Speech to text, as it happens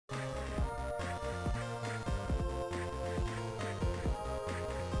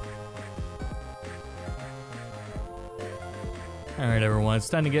Alright everyone, it's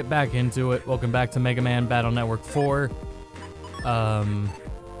time to get back into it. Welcome back to Mega Man Battle Network 4.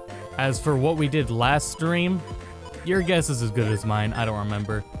 As for what we did last stream, your guess is as good as mine. I don't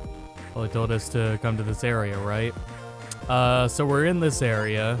remember. Well, it told us to come to this area, right? So we're in this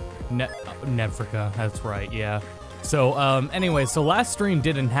area. Nevrika, that's right, yeah. So, anyway, so last stream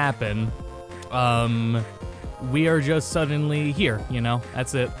didn't happen. We are just suddenly here, you know?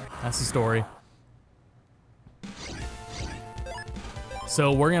 That's it. That's the story.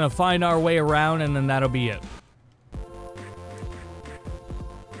 So we're gonna find our way around and then that'll be it.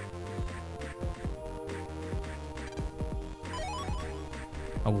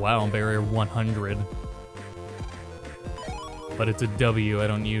 Oh wow, barrier 100. But it's a W, I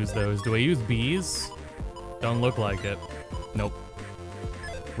don't use those. Do I use B's? Don't look like it. Nope.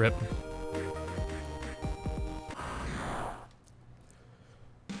 Rip.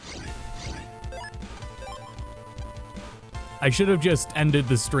 I should have just ended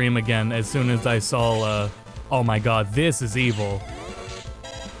the stream again as soon as I saw, oh my god, this is evil.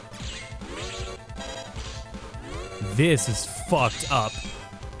 This is fucked up.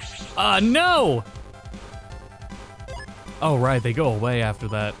 No! Oh, right, they go away after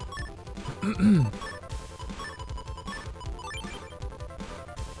that.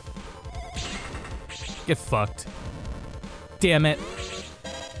 Get fucked. Damn it.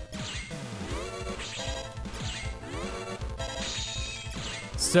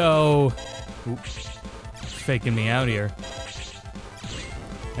 So, faking me out here.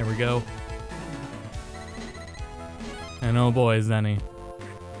 There we go. And oh boy, is any.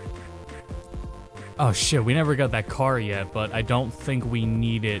 Oh shit, we never got that car yet, but I don't think we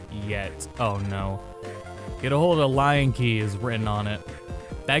need it yet. Oh no. Get a hold of Lion Key is written on it.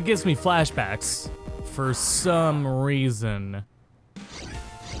 That gives me flashbacks for some reason.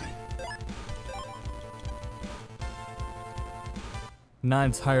 Not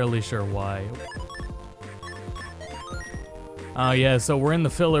entirely sure why. Oh yeah, so we're in the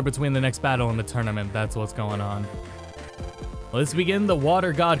filler between the next battle and the tournament. That's what's going on. Let's begin the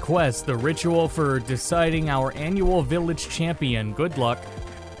Water God quest, the ritual for deciding our annual village champion. Good luck.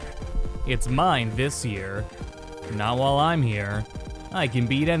 It's mine this year. Not while I'm here. I can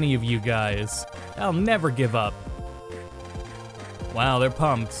beat any of you guys. I'll never give up. Wow, they're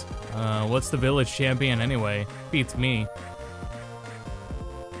pumped. What's the village champion anyway? Beats me.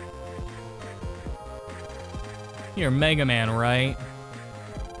 You're Mega Man, right?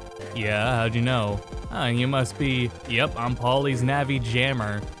 Yeah, how'd you know? You must be... Yep, I'm Pauly's Navi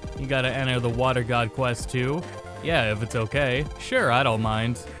Jammer. You gotta enter the Water God quest too? Yeah, if it's okay. Sure, I don't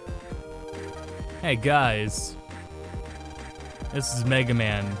mind. Hey guys. This is Mega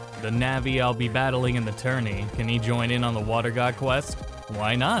Man, the Navi I'll be battling in the tourney. Can he join in on the Water God quest?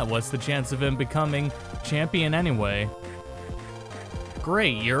 Why not? What's the chance of him becoming champion anyway?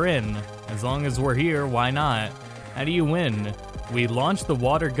 Great, you're in. As long as we're here, why not? How do you win? We launch the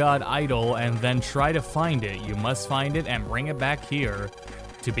Water God idol and then try to find it. You must find it and bring it back here.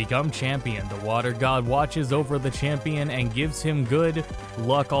 To become champion, the Water God watches over the champion and gives him good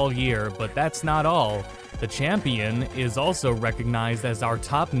luck all year, but that's not all. The champion is also recognized as our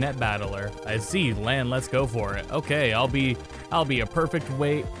top net battler. I see, Lan, let's go for it. Okay, it'll be a perfect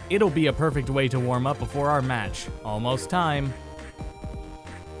way to warm up before our match. Almost time.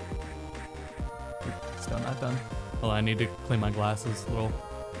 Still not done. Well, I need to clean my glasses. Little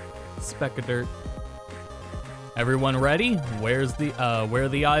speck of dirt. Everyone ready? Where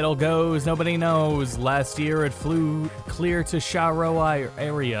the idol goes, nobody knows. Last year it flew clear to Sharo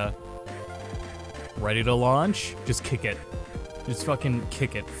area. Ready to launch? Just kick it. Just fucking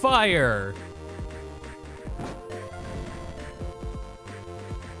kick it. Fire!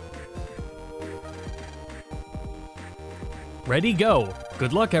 Ready, go.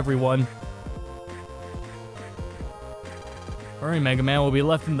 Good luck, everyone. Hurry, Mega Man will be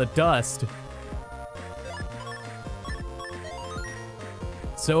left in the dust.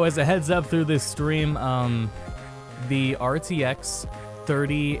 So as a heads up through this stream, the RTX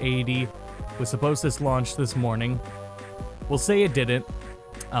 3080 was supposed to launch this morning. We'll say it didn't.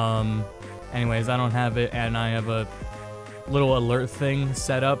 Anyways, I don't have it, and I have a little alert thing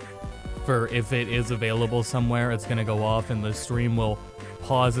set up for if it is available somewhere, it's gonna go off and the stream will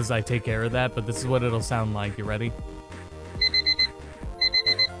pause as I take care of that, but this is what it'll sound like. You ready?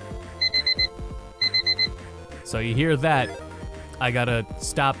 So you hear that, I gotta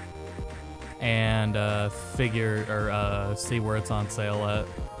stop and see where it's on sale at.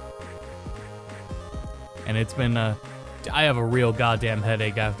 And it's been, I have a real goddamn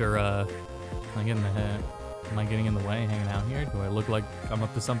headache after, am I getting in the way, hanging out here? Do I look like I'm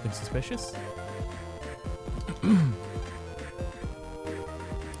up to something suspicious?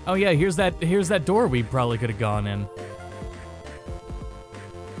 Oh yeah, here's that door we probably could have gone in.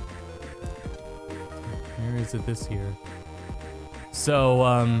 Where is it this year? So,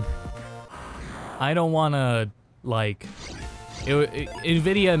 I don't wanna, like...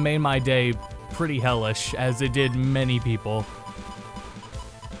 NVIDIA made my day pretty hellish, as it did many people.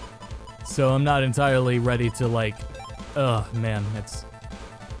 So I'm not entirely ready to, like... Ugh, man, it's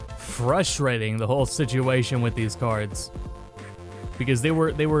frustrating, the whole situation with these cards. Because they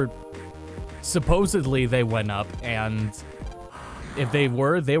were... Supposedly they went up, and... If they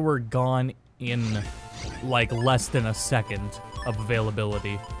were gone in, like, less than a second of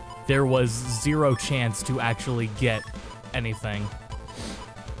availability. There was zero chance to actually get anything.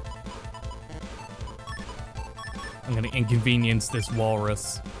 I'm gonna inconvenience this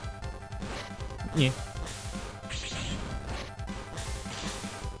walrus. Yeah.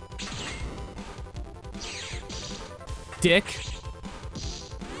 Dick.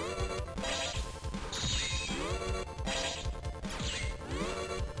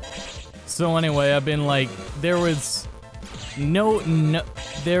 So anyway, I've been like, there is no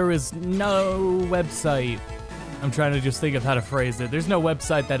website. I'm trying to just think of how to phrase it. There's no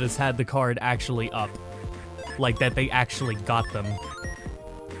website that has had the card actually up. Like, that they actually got them.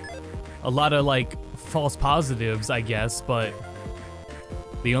 A lot of, like, false positives, I guess, but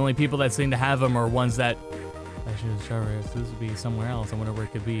the only people that seem to have them are ones that... Actually, this would be somewhere else. I wonder where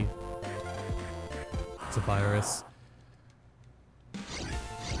it could be. It's a virus.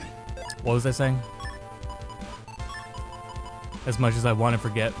 What was I saying? As much as I want to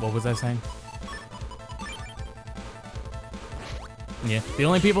forget, what was I saying? Yeah, the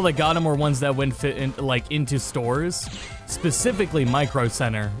only people that got them were ones that went into stores. Specifically, Micro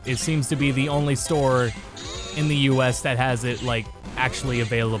Center. It seems to be the only store in the US that has it, like, actually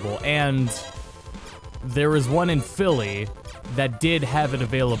available. And there is one in Philly that did have it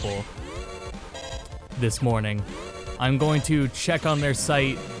available this morning. I'm going to check on their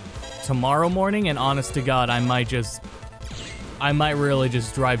site tomorrow morning, and honest to God, I might really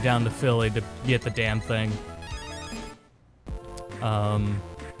just drive down to Philly to get the damn thing.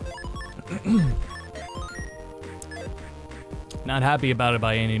 Not happy about it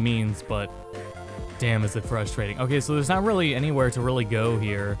by any means, but damn, is it frustrating. Okay, so there's not really anywhere to really go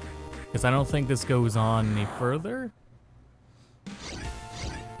here, because I don't think this goes on any further.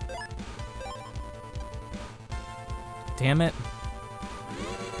 Damn it.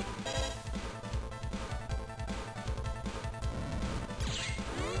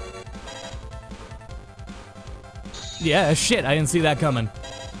 Yeah, shit, I didn't see that coming.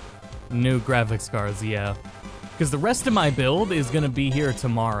 New graphics cards, yeah. Because the rest of my build is gonna be here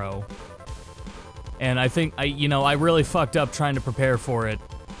tomorrow. And I think, I really fucked up trying to prepare for it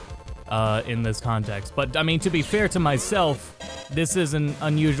in this context. But, I mean, to be fair to myself, this is an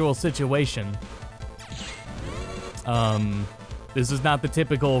unusual situation. This is not the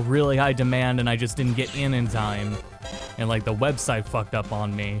typical really high demand and I just didn't get in time. And, like, the website fucked up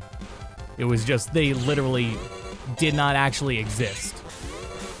on me. It was just, they literally did not actually exist.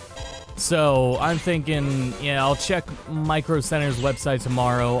 So I'm thinking, yeah, I'll check Micro Center's website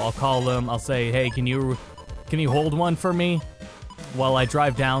tomorrow. I'll call them. I'll say, hey, can you hold one for me while I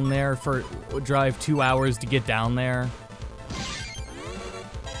drive down there drive 2 hours to get down there,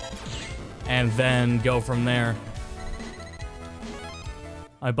 and then go from there.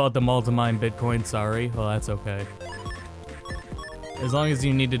 I bought them all to mine Bitcoin. Sorry. Well, that's okay. As long as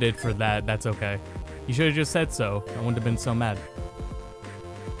you needed it for that, that's okay. You should have just said so. I wouldn't have been so mad.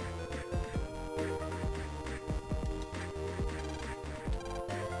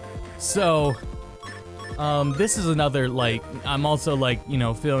 So, this is another, like, I'm also, like,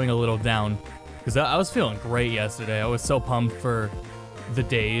 feeling a little down. Because I was feeling great yesterday. I was so pumped for the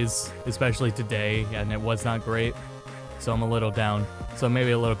days, especially today, and it was not great. So I'm a little down. So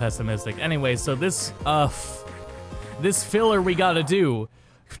maybe a little pessimistic. Anyway, so this filler we gotta do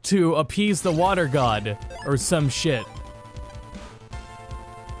to appease the water god, or some shit.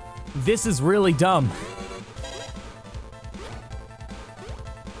 This is really dumb.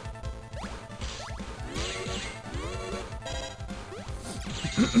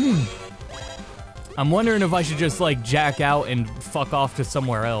 I'm wondering if I should just, like, jack out and fuck off to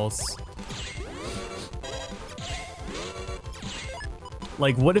somewhere else.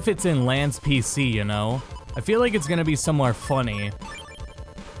 Like, what if it's in Lance PC, you know? I feel like it's gonna be somewhere funny.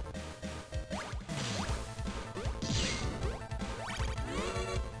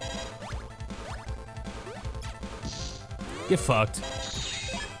 Get fucked.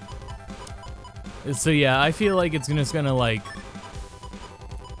 So yeah, I feel like it's just gonna, like,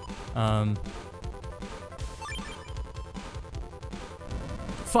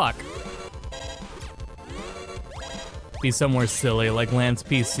 Fuck. Be somewhere silly, like Lance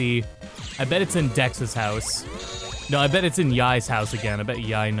PC. I bet it's in Dex's house. No, I bet it's in Yai's house again. I bet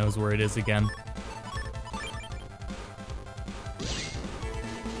Yai knows where it is again.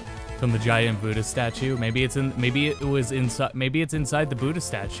 From the giant Buddha statue. Maybe it's in. Maybe it was inside. Maybe it's inside the Buddha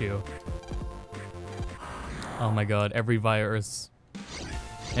statue. Oh my god! Every virus.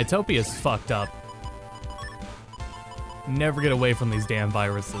 Etopia's fucked up. Never get away from these damn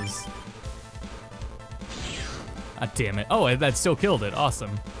viruses. Ah, damn it. Oh, that still killed it.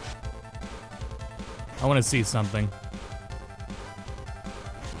 Awesome. I want to see something.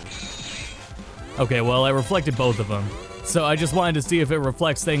 Okay, well, I reflected both of them. So I just wanted to see if it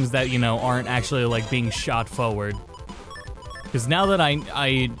reflects things that, you know, aren't actually, like, being shot forward. Because now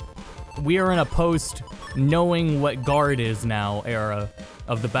that we are in a post knowing what guard is now era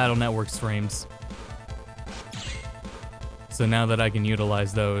of the Battle Network streams. So now that I can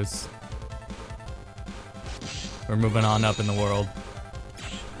utilize those, we're moving on up in the world.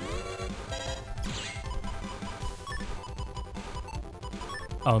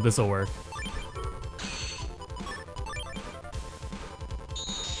 Oh, this'll work.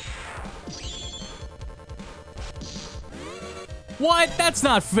 What? That's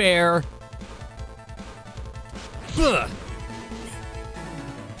not fair. Ugh.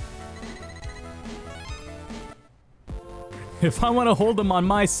 If I want to hold him on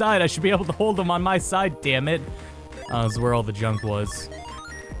my side, I should be able to hold him on my side, damn it. This is where all the junk was.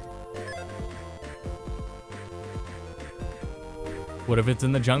 What if it's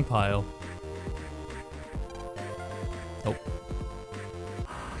in the junk pile? Oh.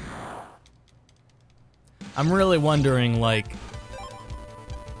 I'm really wondering, like,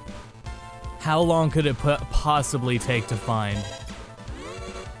 how long could it possibly take to find?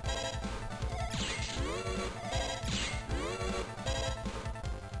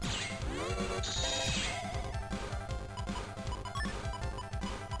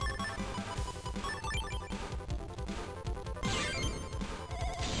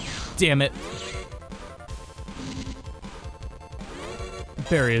 Damn it.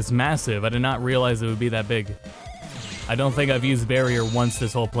 Barrier is massive. I did not realize it would be that big. I don't think I've used barrier once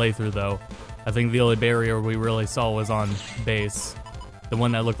this whole playthrough, though. I think the only barrier we really saw was on base. The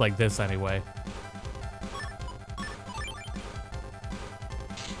one that looked like this, anyway.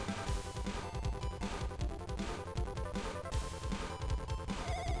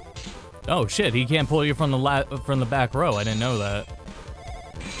 Oh shit, he can't pull you from the back row. I didn't know that.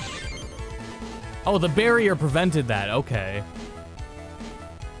 Oh, the barrier prevented that. Okay.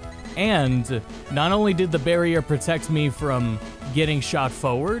 And not only did the barrier protect me from getting shot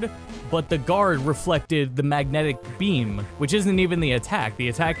forward, but the guard reflected the magnetic beam, which isn't even the attack. The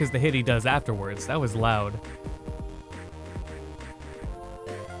attack is the hit he does afterwards. That was loud.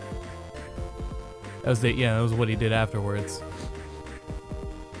 That was what he did afterwards.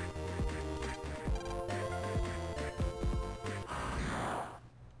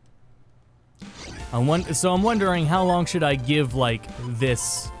 So I'm wondering how long should I give, like,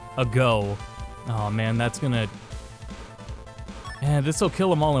 this a go? Oh man, that's gonna... Yeah, this'll kill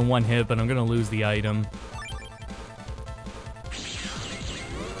them all in one hit, but I'm gonna lose the item.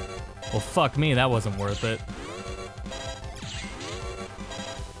 Well, fuck me, that wasn't worth it.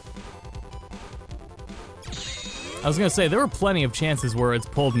 I was gonna say, there were plenty of chances where it's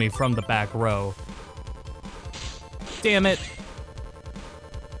pulled me from the back row. Damn it.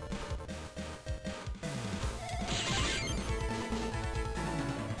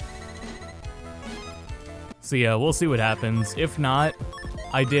 So yeah, we'll see what happens. If not,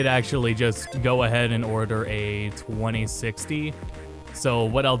 I did actually just go ahead and order a 2060. So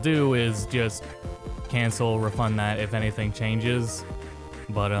what I'll do is just cancel, refund that if anything changes.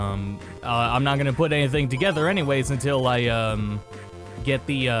 But I'm not gonna put anything together anyways until I get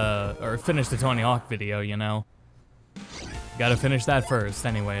the or finish the Tony Hawk video, you know. Gotta finish that first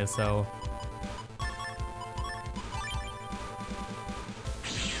anyway, so.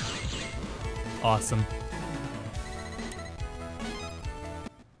 Awesome.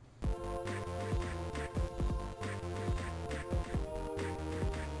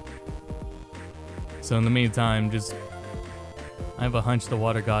 So in the meantime, just... I have a hunch the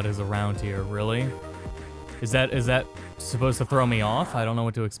water god is around here, really? Is that supposed to throw me off? I don't know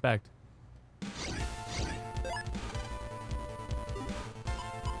what to expect.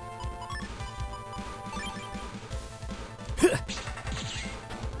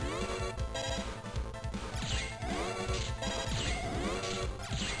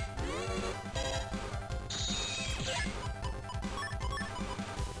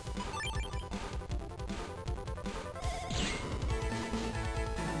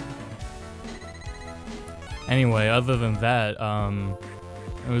 Anyway, other than that,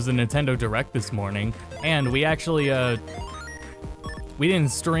 it was a Nintendo Direct this morning, and we actually, we didn't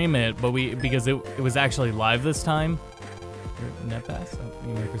stream it, but because it was actually live this time. NetPass? Oh,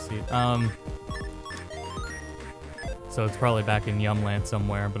 you may proceed. So it's probably back in Yumland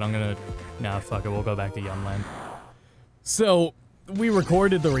somewhere, but I'm gonna, nah, fuck it, we'll go back to Yumland. So, we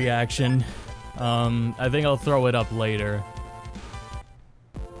recorded the reaction. I think I'll throw it up later.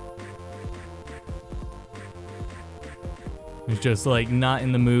 It's just like not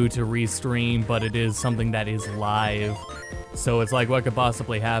in the mood to restream, but it is something that is live. So it's like, what could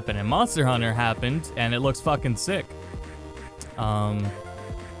possibly happen? And Monster Hunter happened, and it looks fucking sick. I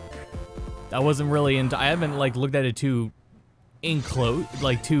wasn't really into, I haven't like looked at it too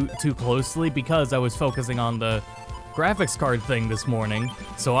closely because I was focusing on the graphics card thing this morning.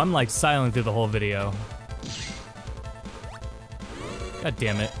 So I'm like silent through the whole video. God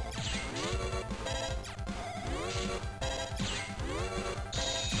damn it.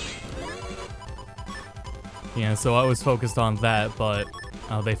 Yeah, so I was focused on that, but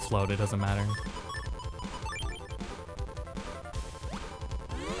oh, they float, it doesn't matter.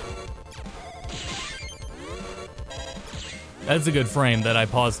 That's a good frame that I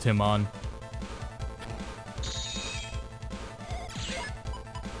paused him on.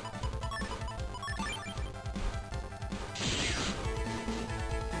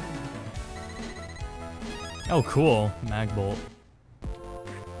 Oh, cool. Magbolt.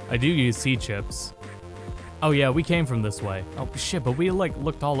 I do use C-chips. Oh yeah, we came from this way. Oh shit, but we like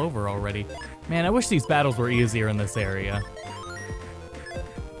looked all over already. Man, I wish these battles were easier in this area.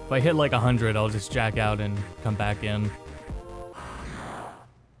 If I hit like 100, I'll just jack out and come back in.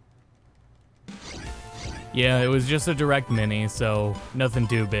 Yeah, it was just a direct mini, so nothing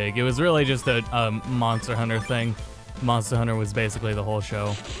too big. It was really just a Monster Hunter thing. Monster Hunter was basically the whole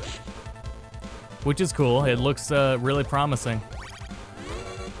show. Which is cool, it looks really promising.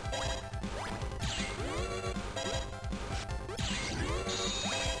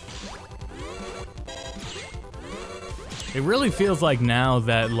 It really feels like now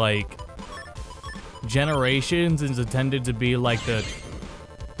that, like, Generations is intended to be like the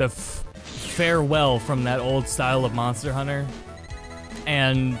farewell from that old style of Monster Hunter.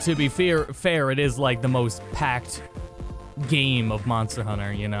 And to be fair, it is like the most packed game of Monster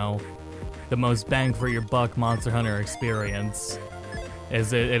Hunter, you know? The most bang for your buck Monster Hunter experience.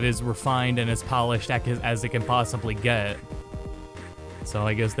 As it is refined and as polished as it can possibly get. So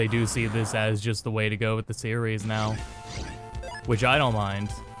I guess they do see this as just the way to go with the series now. Which I don't mind.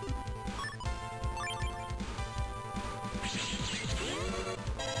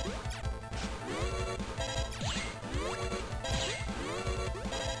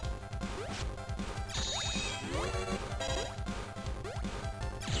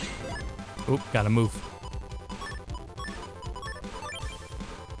 Oop, gotta move.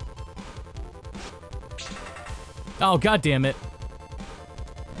 Oh, god damn it.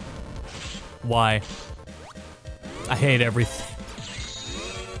 Why? I hate everything.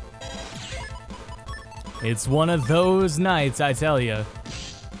 It's one of those nights, I tell ya.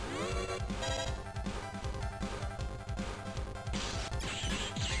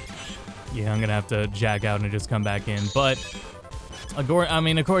 Yeah, I'm gonna have to jack out and just come back in, but I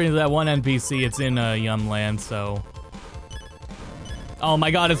mean, according to that one NPC, it's in Yumland, so. Oh my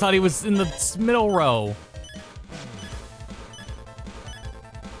god, I thought he was in the middle row.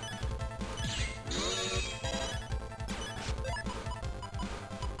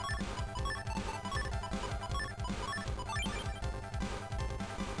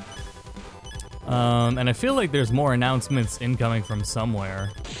 And I feel like there's more announcements incoming from somewhere.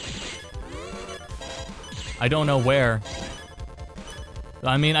 I don't know where.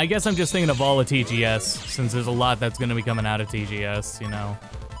 I mean, I guess I'm just thinking of all of TGS, since there's a lot that's gonna be coming out of TGS, you know.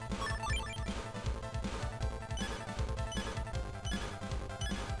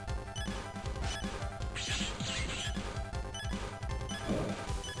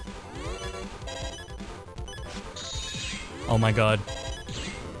 Oh my god.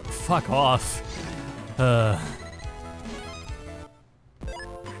 Fuck off.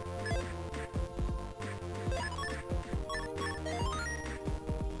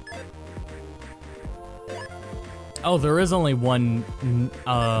 Oh, there is only one,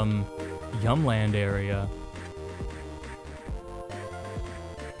 Yumland area.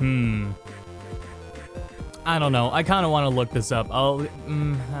 I don't know. I kind of want to look this up.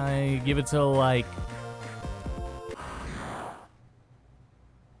 I give it till, like,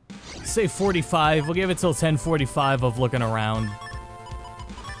 say 45. We'll give it till 10:45 of looking around.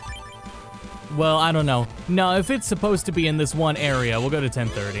 Well, I don't know. No, if it's supposed to be in this one area, we'll go to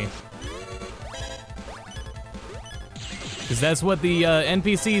 10:30. Because that's what the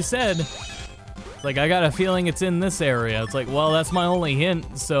NPC said. It's like, I got a feeling it's in this area. It's like, well, that's my only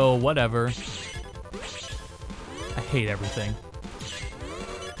hint, so whatever. I hate everything.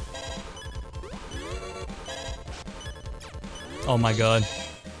 Oh my god.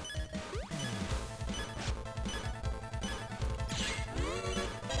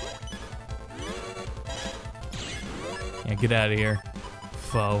 Yeah, get out of here,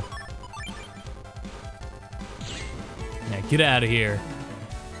 foe. Yeah, get out of here.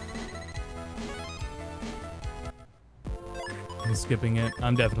 I'm skipping it.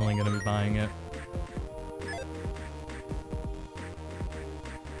 I'm definitely gonna be buying it.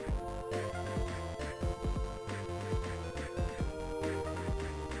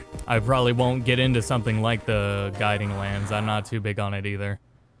 I probably won't get into something like the Guiding Lands. I'm not too big on it either.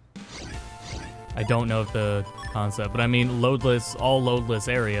 I don't know if the concept, but I mean, loadless, all loadless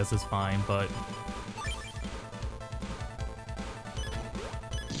areas is fine, but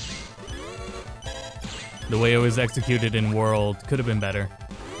the way it was executed in World could have been better.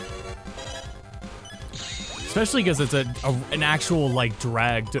 Especially because it's an actual, like,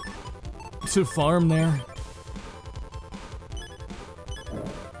 drag to farm there.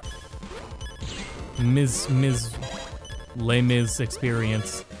 Les Mis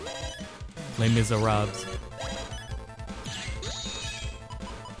experience. Les Miserables.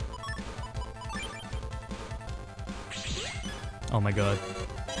 Oh my god.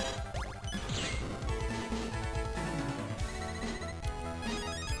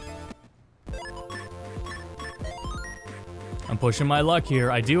 I'm pushing my luck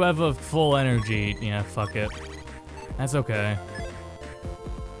here. I do have a full energy. Yeah, fuck it. That's okay.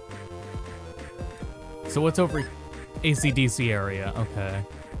 So what's over AC/DC area? Okay.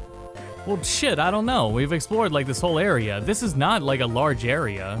 Well, shit, I don't know. We've explored, like, this whole area. This is not, like, a large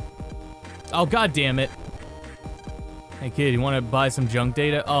area. Oh, god damn it. Hey, kid, you want to buy some junk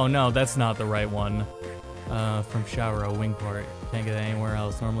data? Oh, no, that's not the right one. From Sharo, wing part. Can't get it anywhere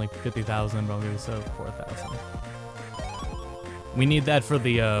else. Normally 50,000, but I'll give you 4,000. We need that for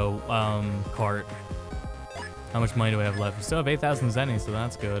the, cart. How much money do we have left? We still have 8,000 zenny, so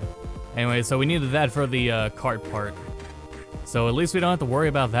that's good. Anyway, so we needed that for the, cart part. So at least we don't have to worry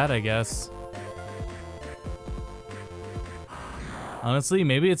about that, I guess. Honestly,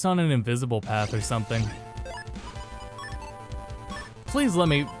 maybe it's on an invisible path or something. Please let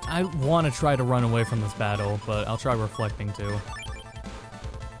me... I want to try to run away from this battle, but I'll try reflecting too.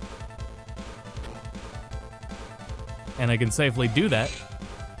 And I can safely do that.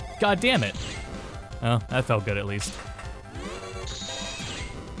 God damn it. Oh, that felt good at least.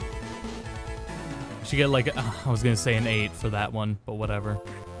 Should get like, I was gonna say an 8 for that one, but whatever.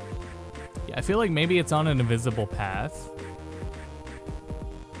 Yeah, I feel like maybe it's on an invisible path.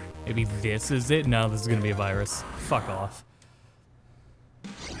 Maybe this is it? No, this is gonna be a virus. Fuck off.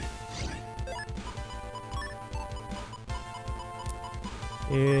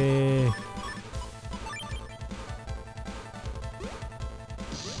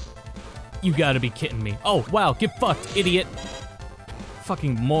 You gotta be kidding me. Oh, wow, get fucked, idiot.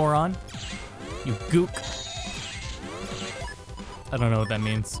 Fucking moron. You gook. I don't know what that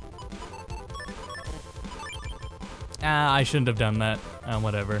means. Ah, I shouldn't have done that.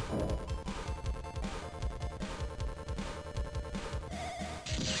 Whatever.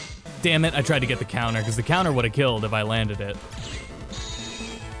 Damn it, I tried to get the counter, because the counter would have killed if I landed it.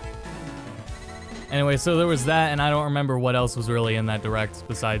 Anyway, so there was that, and I don't remember what else was really in that direct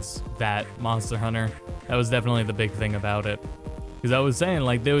besides that Monster Hunter. That was definitely the big thing about it. Because I was saying,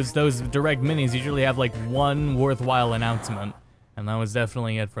 like, those direct minis usually have, like, one worthwhile announcement. And that was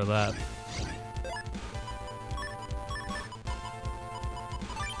definitely it for that.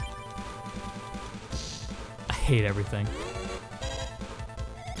 I hate everything.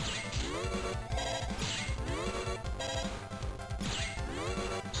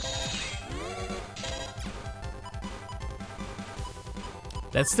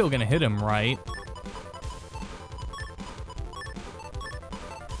 That's still gonna hit him, right?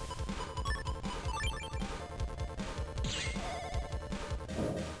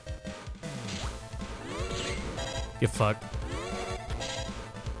 Get fucked.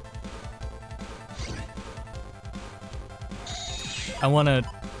 I wanna...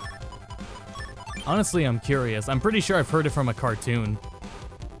 Honestly, I'm curious. I'm pretty sure I've heard it from a cartoon.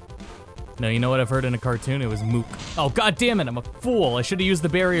 No, you know what I've heard in a cartoon? It was Mook. Oh, god damn it, I'm a fool. I should have used the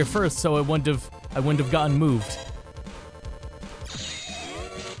barrier first so I wouldn't have gotten moved.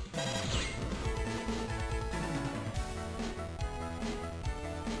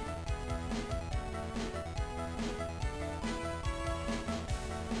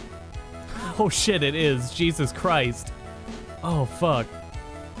 Oh shit, it is. Jesus Christ. Oh, fuck.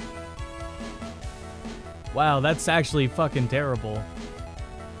 Wow, that's actually fucking terrible.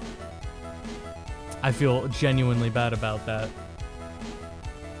 I feel genuinely bad about that.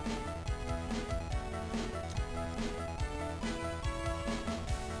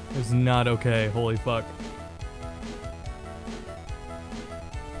 It's not okay, holy fuck.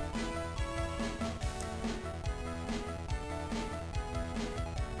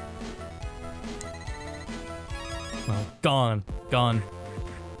 Oh, gone, gone.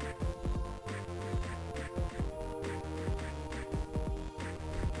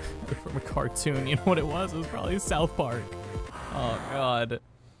 From a cartoon, you know what it was? It was probably South Park. Oh god.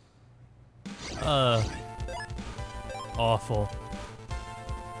 Awful.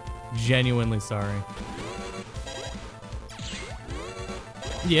 Genuinely sorry.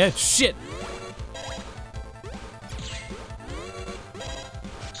 Yeah, shit!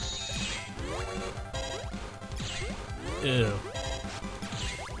 Ew.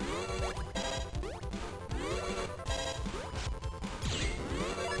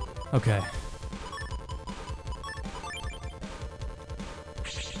 Okay.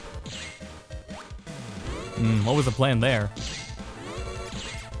 What was the plan there?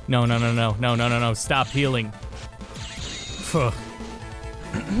 No, no, no, no, no, no, no, no, stop healing. Phew.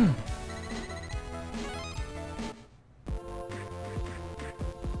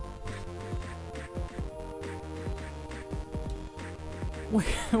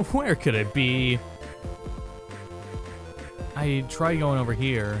 Where could it be? I try going over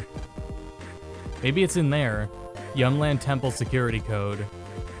here. Maybe it's in there. Yumland Temple security code.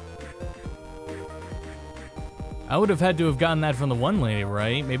 I would have had to have gotten that from the one lady,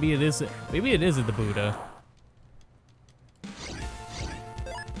 right? Maybe it is at the Buddha.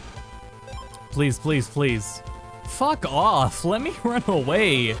 Please, please, please. Fuck off, let me run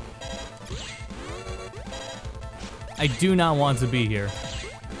away. I do not want to be here.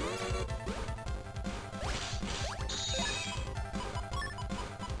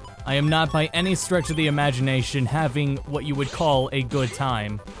 I am not by any stretch of the imagination having what you would call a good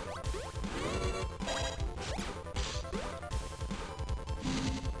time.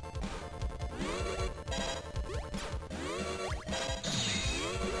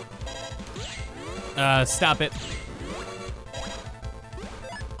 Stop it.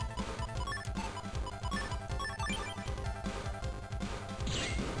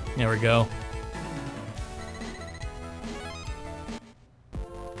 There we go.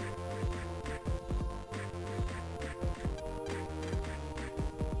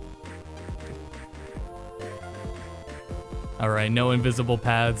 All right, no invisible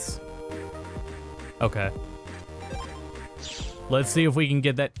paths. Okay. Let's see if we can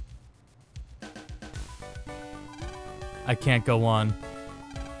get that. I can't go on.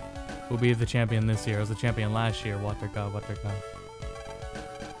 Who'll be the champion this year? I was the champion last year. Water God, Water God.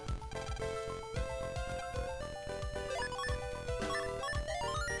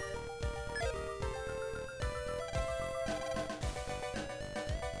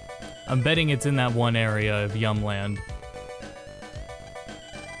 I'm betting it's in that one area of Yumland.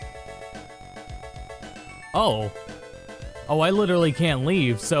 Oh. Oh, I literally can't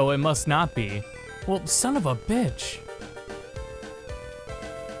leave, so it must not be. Well, son of a bitch.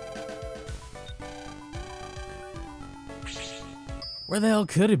 Where the hell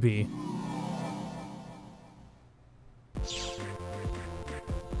could it be?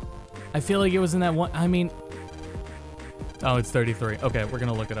 I feel like it was in that one, I mean... Oh, it's 33. Okay, we're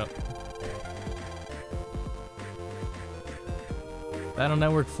gonna look it up. Battle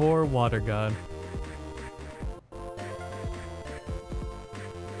Network 4, Water God.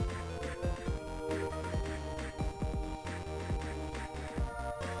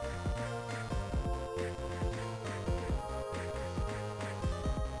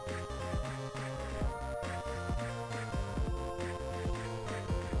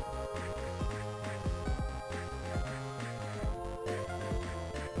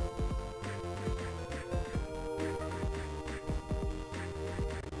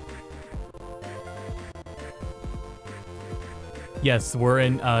 Yes, we're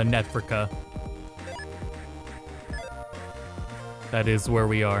in Netfrica. That is where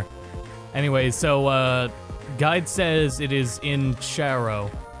we are. Anyway, so guide says it is in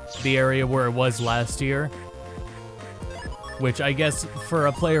Charo, the area where it was last year. Which I guess for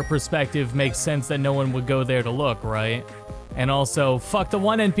a player perspective makes sense that no one would go there to look, right? And also, fuck the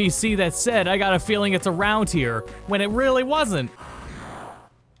one NPC that said, I got a feeling it's around here, when it really wasn't.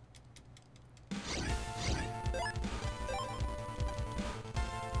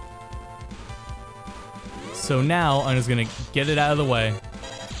 So now, I'm just gonna get it out of the way.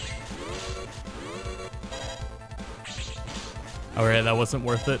 Alright, that wasn't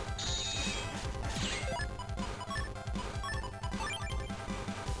worth it.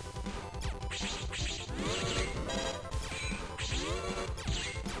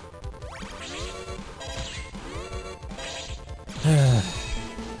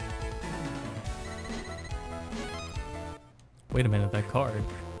 Wait a minute, that card.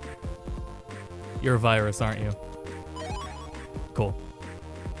 You're a virus, aren't you? Cool.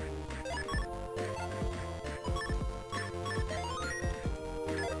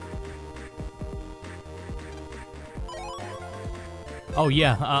 Oh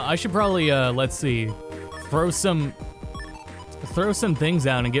yeah, I should probably, let's see, throw some things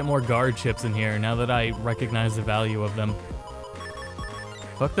out and get more guard chips in here now that I recognize the value of them.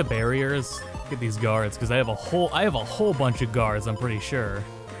 Fuck the barriers, get these guards, because I have a whole bunch of guards, I'm pretty sure.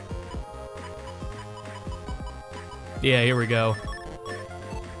 Yeah, here we go.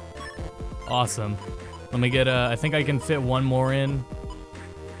 Awesome. Let me get, I think I can fit one more in.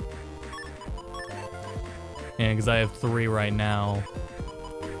 Yeah, because I have 3 right now.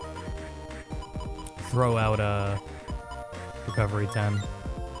 Throw out recovery 10.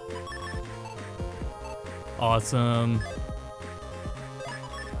 Awesome.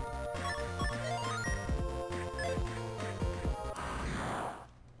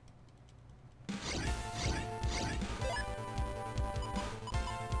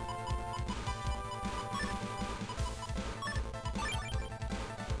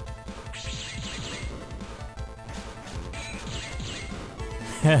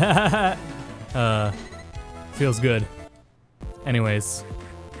 Feels good. Anyways.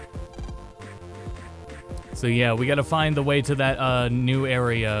 So yeah, we gotta find the way to that new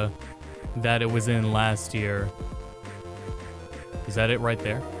area that it was in last year. Is that it right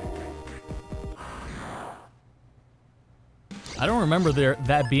there? I don't remember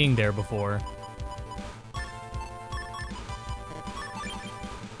that being there before.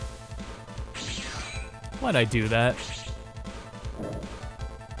 Why'd I do that?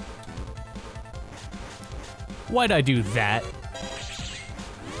 Why'd I do that?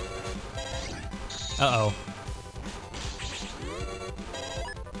 Uh-oh.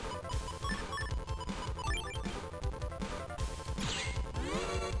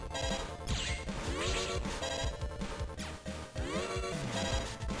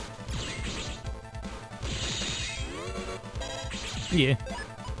 Yeah.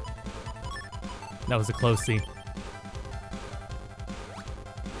 That was a closey.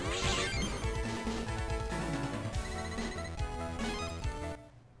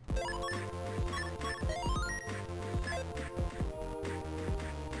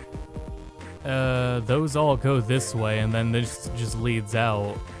 Those all go this way, and then this just leads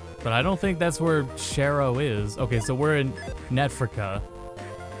out. But I don't think that's where Sharo is. Okay, so we're in Netfrica.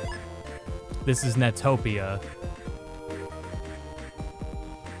 This is Netopia.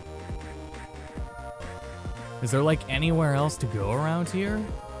 Is there, like, anywhere else to go around here?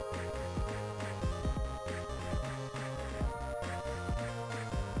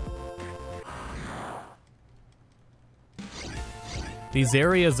 These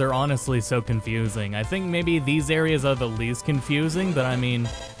areas are honestly so confusing. I think maybe these areas are the least confusing, but I mean,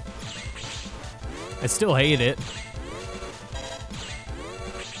 I still hate it.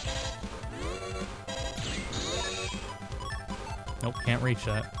 Nope, can't reach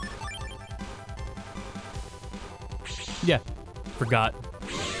that. Yeah, forgot.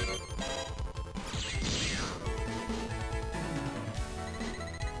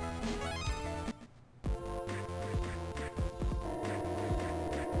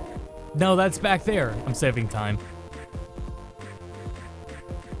 No, that's back there. I'm saving time.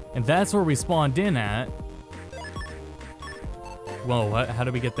 And that's where we spawned in at. Whoa, how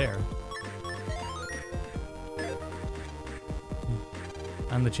did we get there?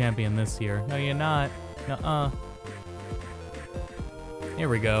 I'm the champion this year. No, you're not. Nuh-uh. Here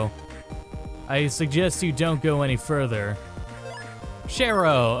we go. I suggest you don't go any further.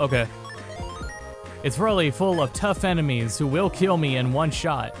 Sharo! Okay. It's probably full of tough enemies who will kill me in one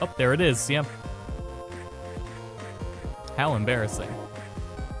shot. Oh, there it is, yep. How embarrassing.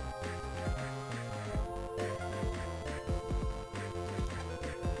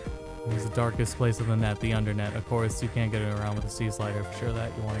 It's the darkest place of the net, the undernet. Of course, you can't get it around with a sea slider. For sure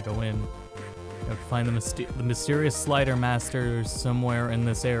that you want to go in. You have to find the mysterious slider master somewhere in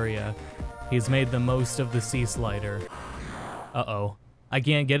this area. He's made the most of the sea slider. Uh-oh. I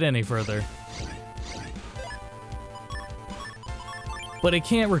can't get any further. But it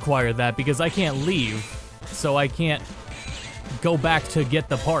can't require that because I can't leave, so I can't go back to get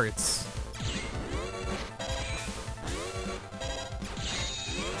the parts.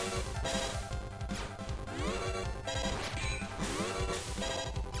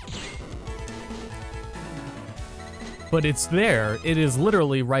 But it's there. It is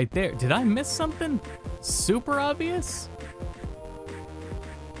literally right there. Did I miss something super obvious?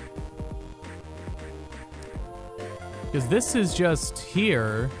 Because this is just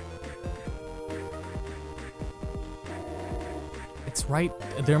here. It's right.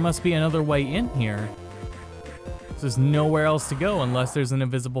 There must be another way in here. There's nowhere else to go unless there's an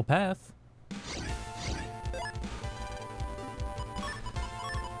invisible path.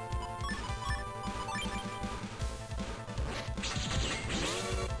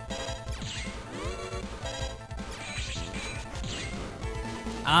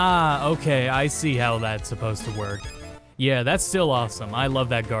 Ah, okay, I see how that's supposed to work. Yeah, that's still awesome. I love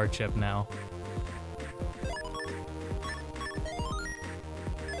that guard chip now.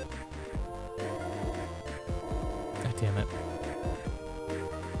 God damn it.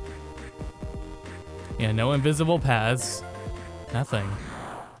 Yeah, no invisible paths. Nothing.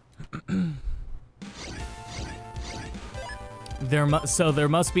 So there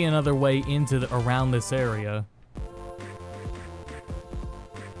must be another way into around this area.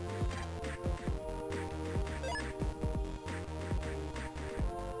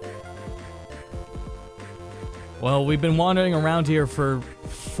 Well, we've been wandering around here for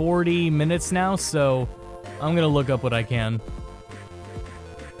 40 minutes now, so I'm gonna look up what I can.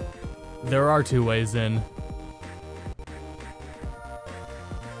 There are 2 ways in.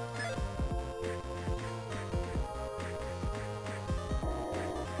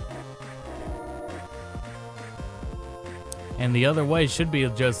 And the other way should be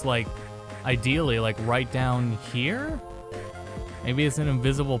just like, ideally, like right down here? Maybe it's an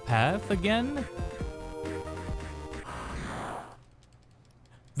invisible path again?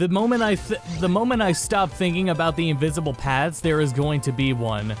 The moment I stop thinking about the invisible paths, there is going to be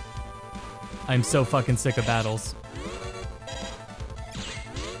one. I'm so fucking sick of battles.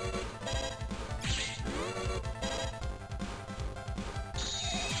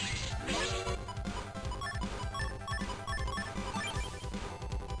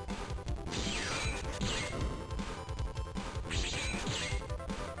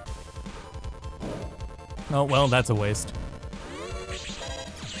 Oh, well, that's a waste.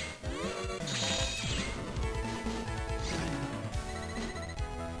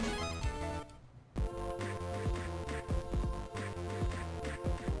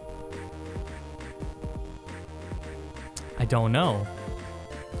 I don't know.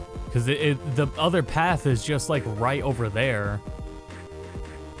 Because the other path is just like right over there.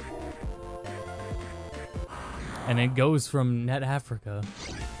 And it goes from Net Africa.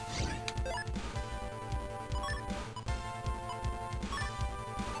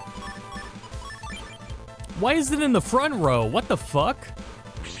 Why is it in the front row? What the fuck?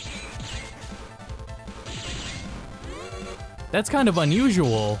 That's kind of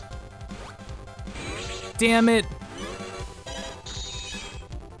unusual. Damn it.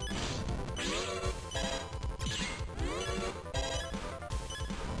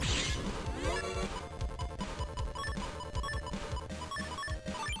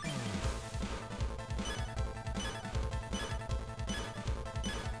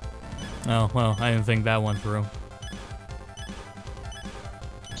 Oh, well, I didn't think that one through.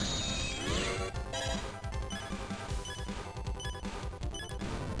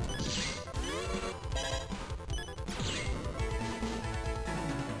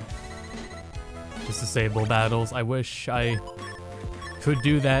 Just disable battles. I wish I could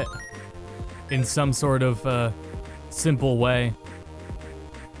do that in some sort of simple way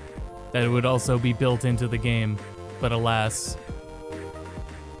that it would also be built into the game, but alas.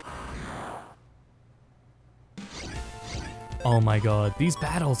 Oh my god, these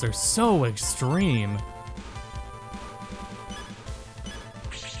battles are so extreme.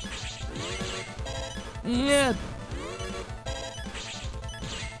 Yeah.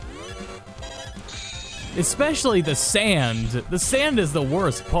 Especially the sand. The sand is the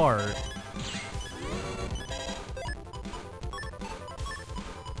worst part.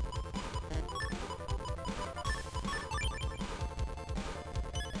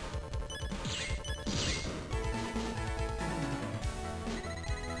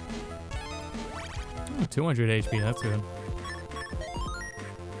 Oh, 200 HP, that's good.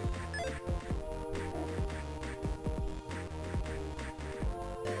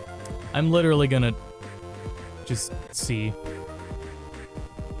 I'm literally gonna just see.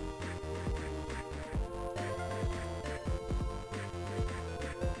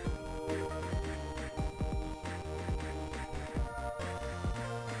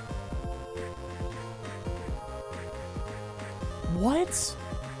 What?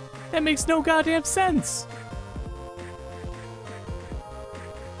 That makes no goddamn sense.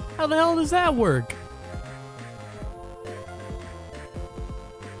 How the hell does that work?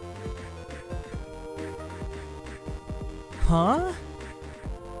 Huh?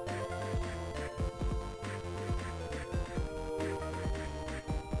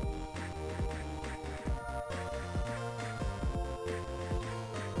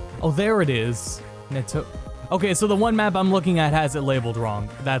 Oh, there it is. Okay, so the one map I'm looking at has it labeled wrong.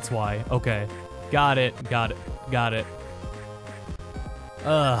 That's why. Okay. Got it. Got it. Got it.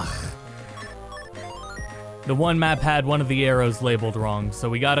 Ugh. The one map had one of the arrows labeled wrong, so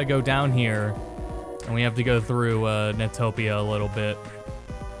we gotta go down here, and we have to go through Netopia a little bit,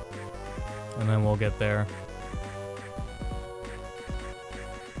 and then we'll get there.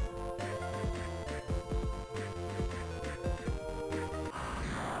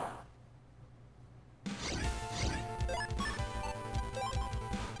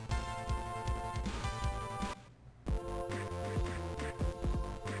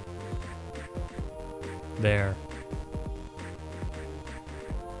 There.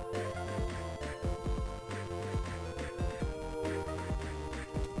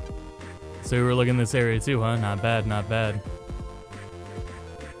 So we were looking in this area too, huh? Not bad, not bad.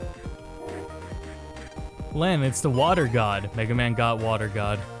 Len, it's the Water God. Mega Man got Water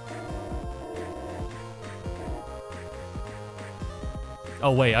God.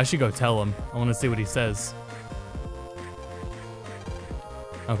 Oh wait, I should go tell him. I want to see what he says.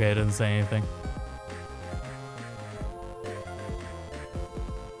 Okay, it doesn't say anything.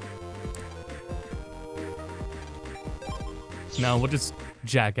 No, we'll just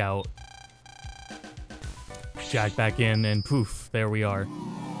jack out. Jack back in, and poof, there we are.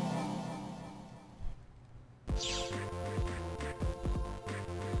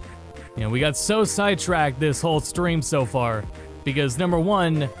 You know, we got so sidetracked this whole stream so far. Because number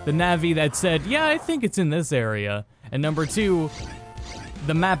one, the Navi that said, yeah, I think it's in this area. And number two,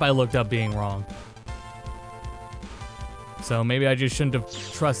 the map I looked up being wrong. So maybe I just shouldn't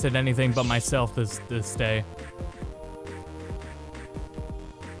have trusted anything but myself this day.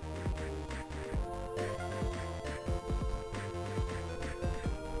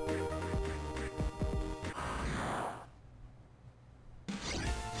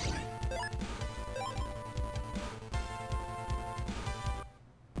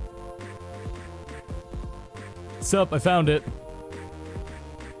 Sup, I found it.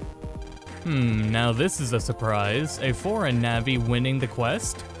 Now this is a surprise. A foreign Navi winning the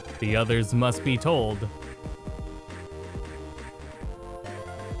quest? The others must be told.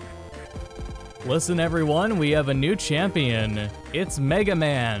 Listen everyone, we have a new champion. It's Mega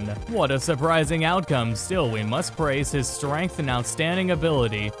Man. What a surprising outcome. Still, we must praise his strength and outstanding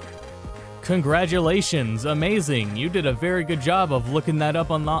ability. Congratulations, amazing. You did a very good job of looking that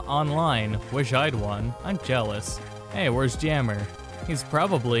up online. Wish I'd won. I'm jealous. Hey, where's Jammer? He's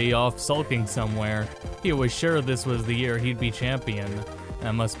probably off sulking somewhere. He was sure this was the year he'd be champion.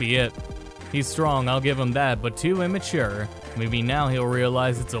 That must be it. He's strong, I'll give him that, but too immature. Maybe now he'll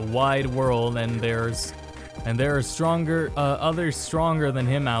realize it's a wide world and there are stronger, others stronger than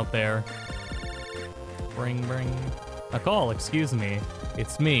him out there. Bring. A call, excuse me.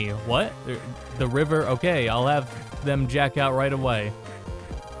 It's me. What? The river? Okay, I'll have them jack out right away.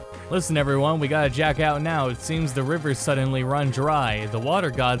 Listen everyone, we gotta jack out now. It seems the river's suddenly run dry. The water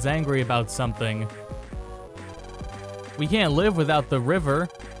god's angry about something. We can't live without the river.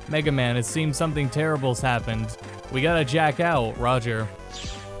 Mega Man, it seems something terrible's happened. We gotta jack out, Roger.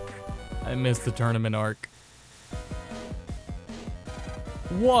 I missed the tournament arc.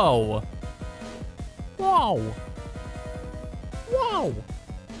 Whoa! Whoa! Whoa!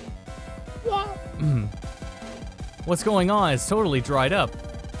 Whoa! What's going on? It's totally dried up.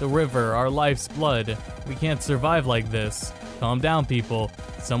 The river, our life's blood. We can't survive like this. Calm down, people.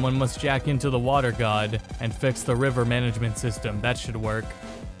 Someone must jack into the water god and fix the river management system. That should work.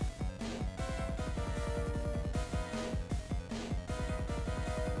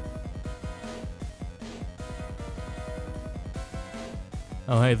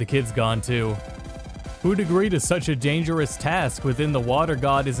 Oh hey, the kid's gone too. Who'd agree to such a dangerous task? Within the water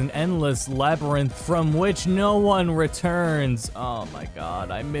god is an endless labyrinth from which no one returns. Oh my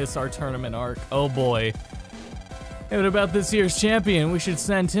god, I miss our tournament arc. Oh boy. Hey, what about this year's champion? We should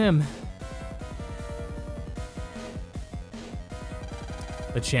send him.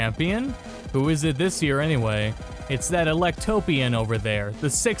 The champion? Who is it this year anyway? It's that Electopian over there, the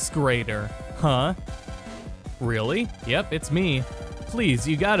 6th grader. Huh? Really? Yep, it's me. Please,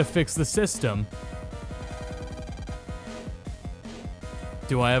 you gotta fix the system.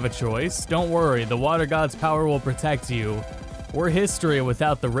 Do I have a choice? Don't worry, the water god's power will protect you. We're history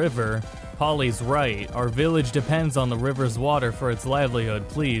without the river. Polly's right, our village depends on the river's water for its livelihood,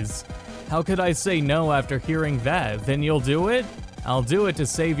 please. How could I say no after hearing that? Then you'll do it? I'll do it to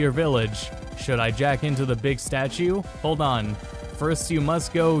save your village. Should I jack into the big statue? Hold on. First, you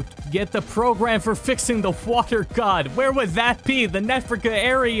must go get the program for fixing the water god. Where would that be? The Netfrika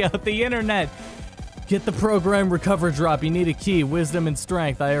area of the internet. Get the program, recover drop. You need a key, wisdom and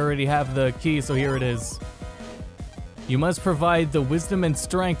strength. I already have the key, so here it is. You must provide the wisdom and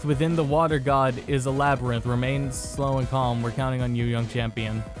strength within the water god is a labyrinth. Remain slow and calm. We're counting on you, young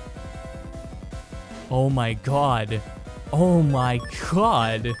champion. Oh my god. Oh my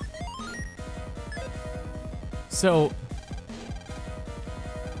god. So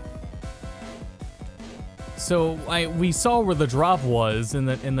we saw where the drop was in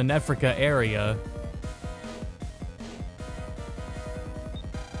the Netfrika area.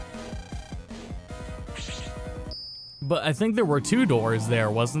 But I think there were 2 doors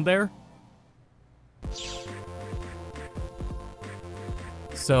there, wasn't there?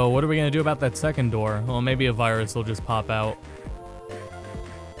 So what are we gonna do about that second door? Well, maybe a virus will just pop out.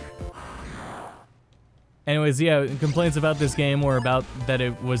 Anyways, yeah, complaints about this game were about that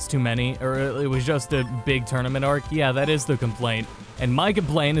it was too many, or it was just a big tournament arc. Yeah, that is the complaint. And my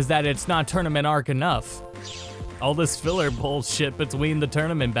complaint is that it's not tournament arc enough. All this filler bullshit between the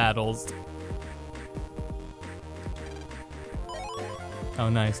tournament battles. Oh,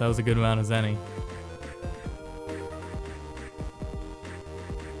 nice. That was a good amount of Zenny.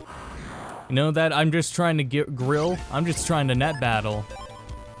 You know that I'm just trying to get grill? I'm just trying to net battle.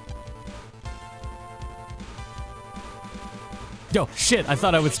 Yo, shit, I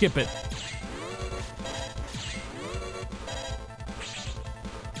thought I would skip it.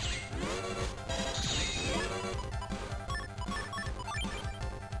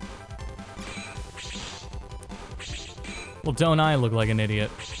 Well, don't I look like an idiot?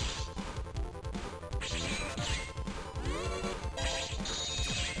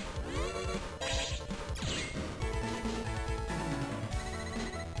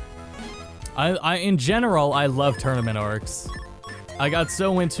 In general, I love tournament arcs. I got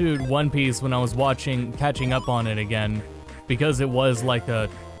so into One Piece when I was catching up on it again, because it was like a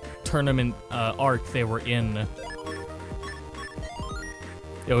tournament arc they were in.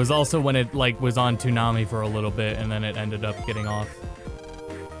 It was also when it was on Toonami for a little bit, and then it ended up getting off.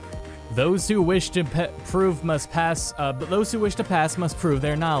 Those who wish to prove must pass. But those who wish to pass must prove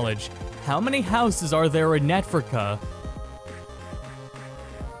their knowledge. How many houses are there in Netfrika?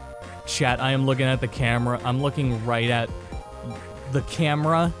 Chat, I am looking at the camera. I'm looking right at the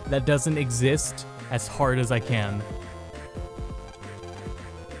camera that doesn't exist as hard as I can.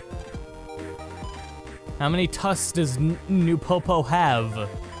 How many tusks does Nupopo have?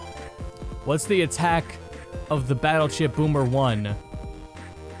 What's the attack of the battleship Boomer 1?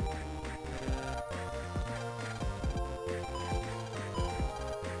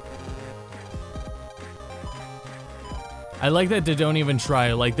 I like that they don't even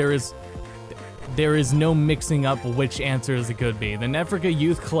try. Like, there is no mixing up which answers it could be. The Netfrika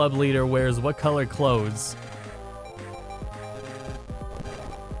Youth Club leader wears what color clothes?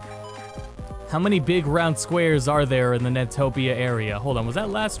 How many big round squares are there in the Netopia area? Hold on, was that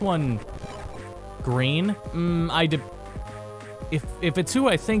last one green? If it's who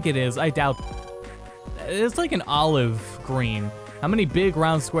I think it is, I doubt. It's like an olive green. How many big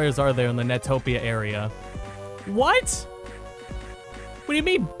round squares are there in the Netopia area? What? What do you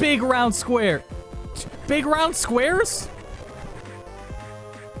mean big round square? Big round squares?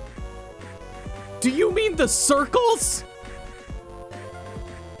 Do you mean the circles?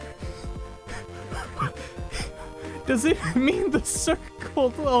 Does it mean the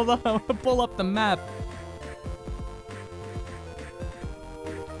circle? Hold on, I'm gonna pull up the map.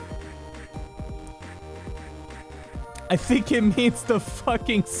 I think it means the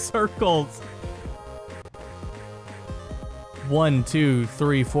fucking circles. 1, 2,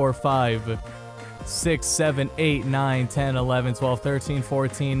 3, 4, 5, 6, 7, 8, 9, 10, 11, 12, 13,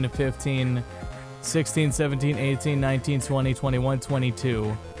 14, 15, 16, 17, 18, 19, 20, 21,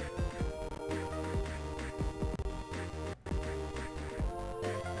 22.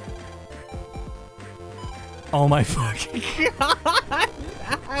 Oh my fucking god!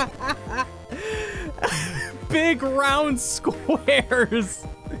 Big round squares!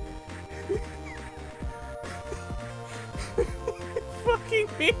 Fucking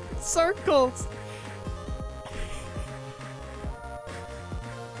big circles!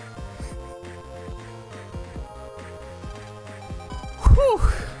 Whew!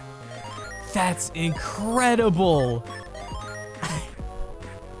 That's incredible!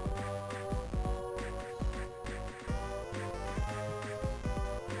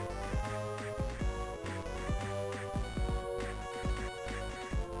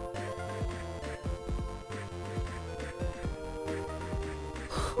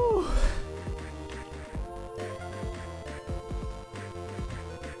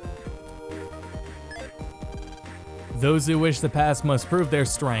 Those who wish the past must prove their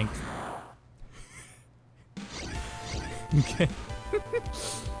strength. Okay.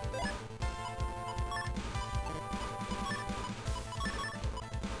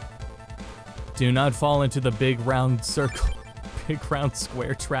 Do not fall into the big round circle, big round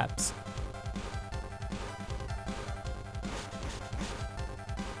square traps.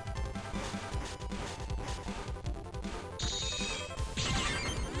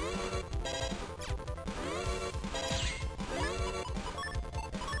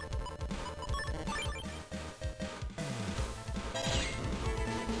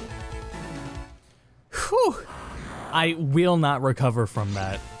 Whew. I will not recover from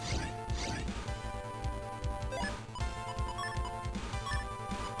that.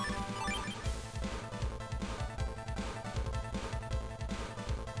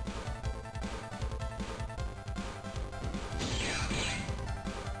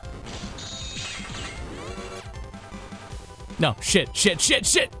 No, shit.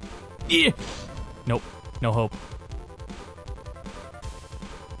 Yeah. Nope, no hope.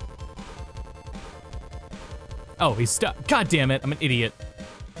 Oh, he's stuck. God damn it, I'm an idiot.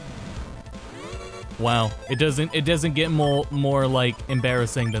 Wow, it doesn't get more like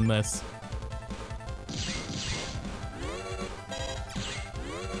embarrassing than this.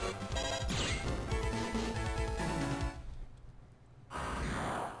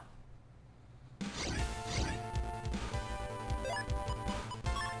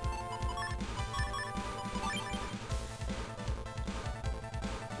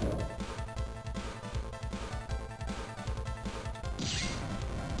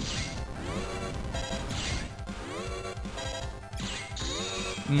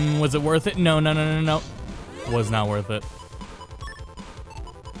 Was it worth it? No. Was not worth it.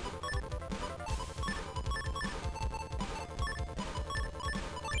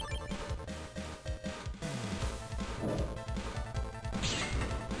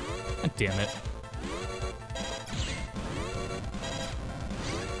 God damn it.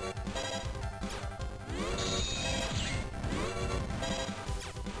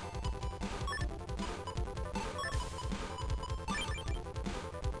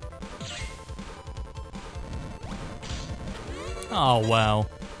 Oh, wow.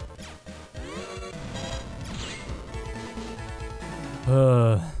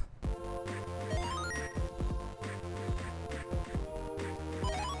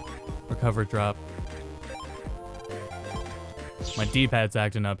 Recover drop. My D-pad's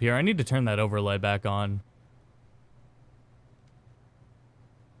acting up here. I need to turn that overlay back on.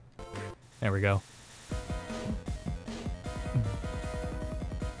 There we go.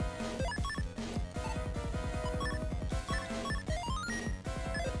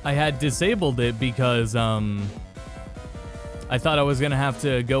 I had disabled it because, I thought I was gonna have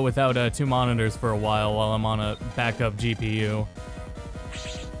to go without 2 monitors for a while I'm on a backup GPU.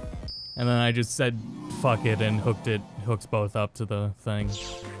 And then I just said, fuck it, and hooks both up to the thing.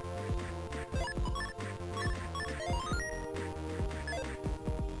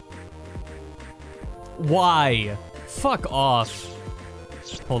 Why? Fuck off.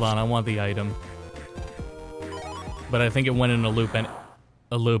 Hold on, I want the item. But I think it went in a loop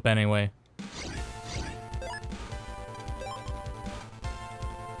anyway.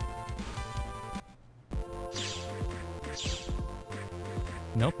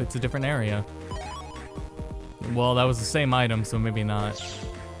 Nope, it's a different area. Well, that was the same item, so maybe not.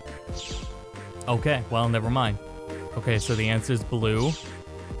 Okay, well, never mind. Okay, so the answer's blue.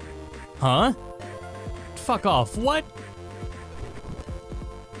 Huh? Fuck off, what?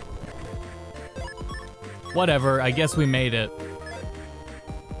 Whatever, I guess we made it.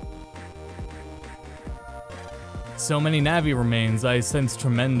 So many Navi remains, I sense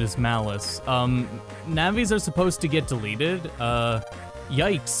tremendous malice. Navis are supposed to get deleted?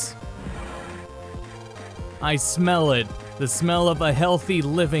 Yikes. I smell it. The smell of a healthy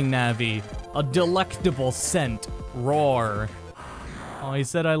living Navi. A delectable scent. Roar. Oh, he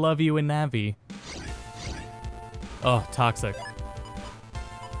said I love you in Navi. Oh, toxic.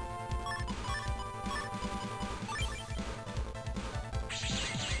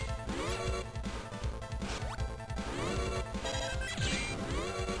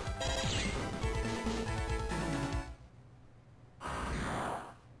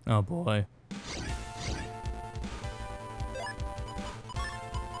 Oh boy.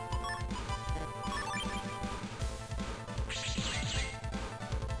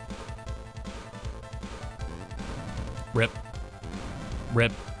 Rip.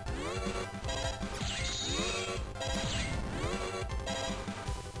 Rip.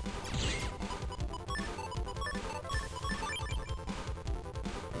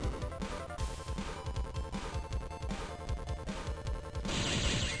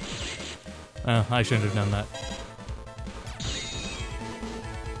 I shouldn't have done that.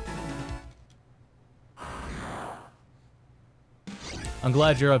 I'm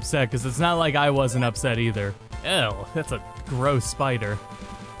glad you're upset, because it's not like I wasn't upset either. Ew, that's a gross spider.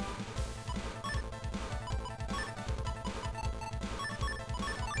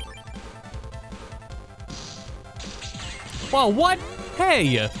 Whoa, what?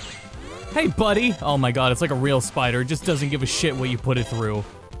 Hey! Hey, buddy! Oh my god, it's like a real spider. It just doesn't give a shit what you put it through.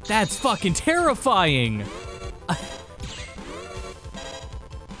 That's fucking terrifying!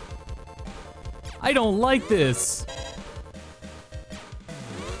 I don't like this.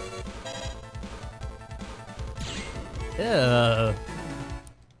 Ugh.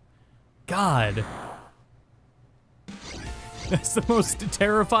 God. That's the most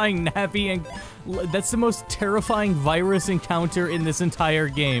terrifying Navi and that's the most terrifying virus encounter in this entire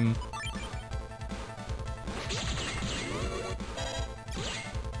game.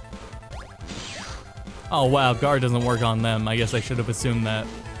 Oh wow, guard doesn't work on them. I guess I should have assumed that.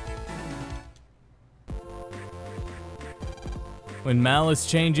 When malice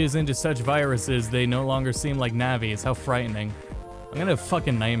changes into such viruses, they no longer seem like Navis. How frightening. I'm gonna have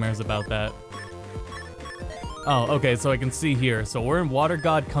fucking nightmares about that. Oh, okay, so I can see here. So we're in Water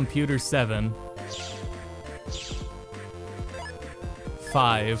God Computer 7.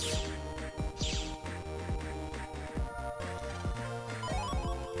 5.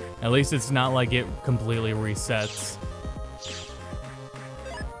 At least it's not like it completely resets.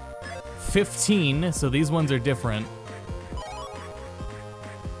 15, so these ones are different.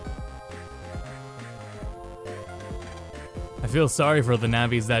 I feel sorry for the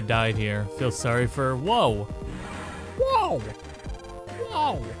Navis that died here. Feel sorry for... Whoa! Whoa!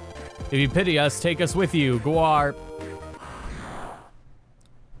 Whoa! If you pity us, take us with you, Guar.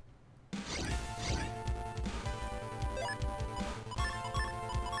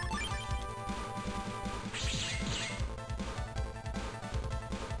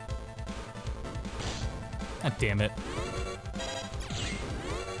 God damn it.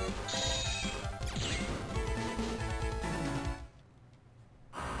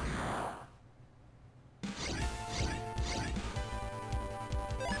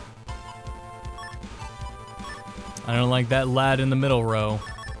 I don't like that lad in the middle row.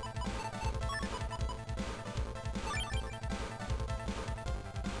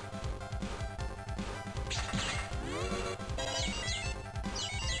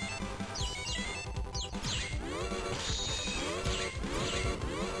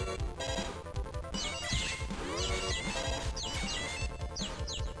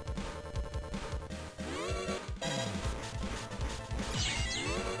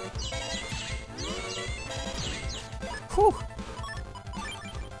 Whew.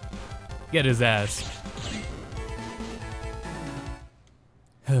 Get his ass.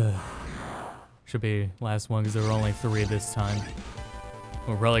 Should be last one because there were only 3 this time.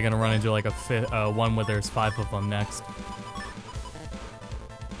 We're probably gonna run into like a one where there's 5 of them next.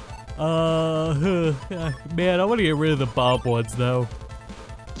 Man, I want to get rid of the Bob ones though.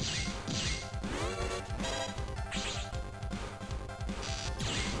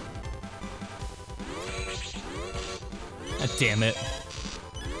 God damn it.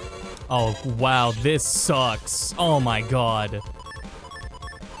 Oh, wow, this sucks. Oh my god.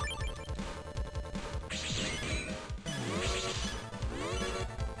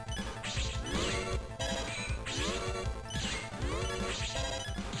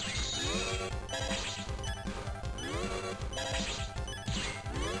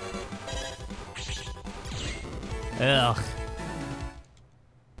 Ugh.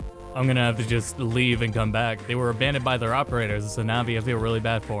 I'm gonna have to just leave and come back. They were abandoned by their operators. It's a Navi. I feel really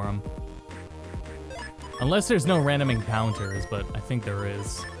bad for them. Unless there's no random encounters, but I think there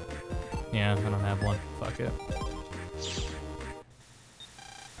is. Yeah, I don't have one. Fuck it.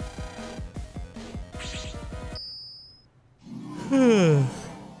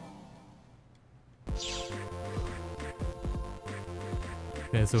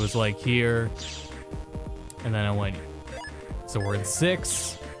 Okay, so it's like here. And then I went. So we're in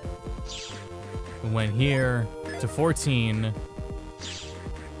 6. We went here to 14.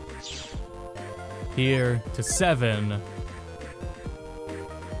 Here to 7.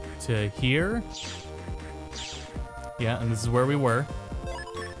 To here. Yeah, and this is where we were.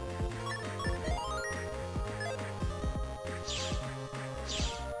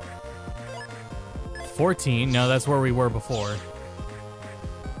 $14. No, that's where we were before.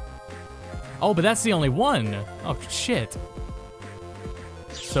 Oh, but that's the only one. Oh, shit.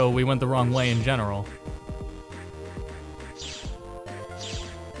 So we went the wrong way in general.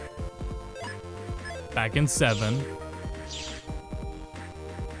 Back in 7.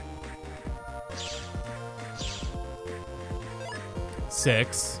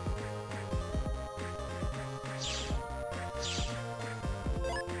 6.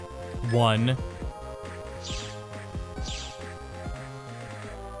 One.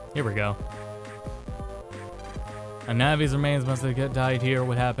 Here we go. A Navi's remains must have died here.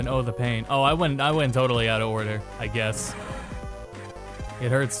 What happened? Oh, the pain. Oh, I went totally out of order, I guess. It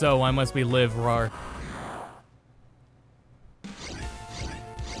hurts so. Why must we live, Rar?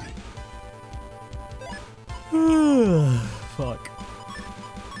 Fuck.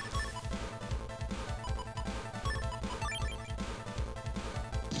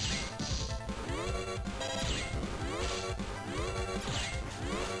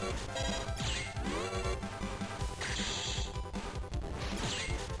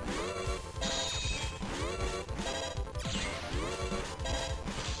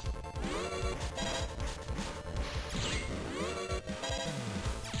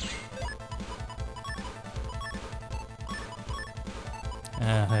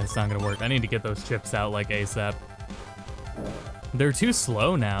 It's not gonna work. I need to get those chips out like ASAP. They're too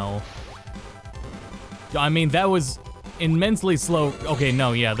slow now. I mean, that was immensely slow. Okay,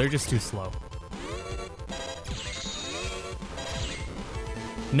 no, yeah, they're just too slow.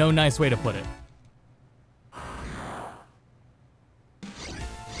 No nice way to put it.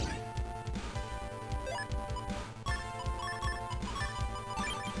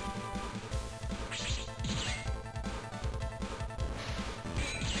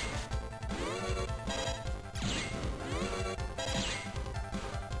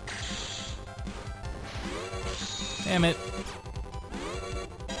 Damn it.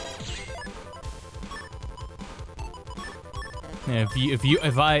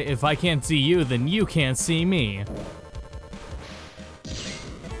 If I can't see you, then you can't see me.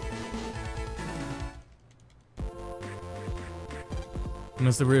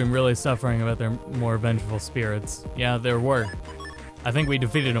 Must have been really suffering about their more vengeful spirits. Yeah, there were. I think we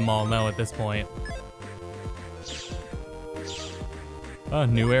defeated them all now at this point. Oh,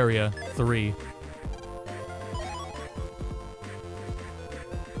 new area. 3.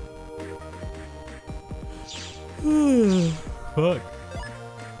 Fuck.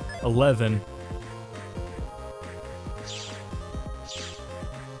 11.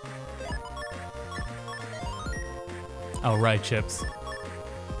 Oh, right, chips.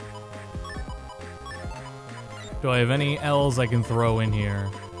 Do I have any L's I can throw in here?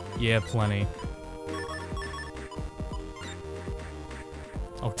 Yeah, plenty.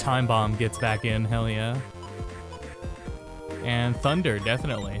 Oh, Time Bomb gets back in, hell yeah. And Thunder,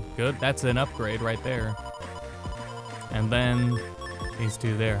 definitely. Good, that's an upgrade right there. And then these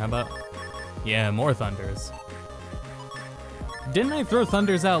two there. How about? Yeah, more Thunders. Didn't I throw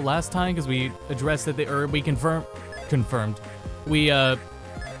Thunders out last time because we addressed that we confirmed.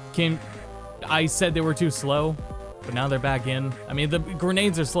 I said they were too slow, but now they're back in. I mean, the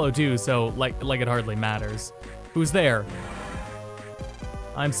grenades are slow too, so like it hardly matters. Who's there?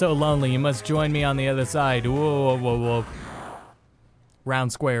 I'm so lonely. You must join me on the other side. Whoa, whoa, whoa. Round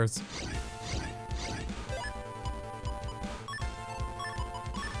squares.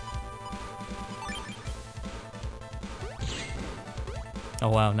 Oh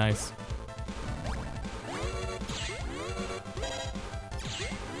wow, nice.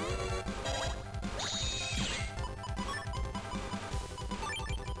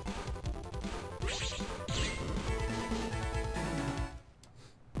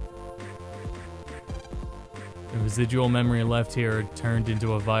 The residual memory left here turned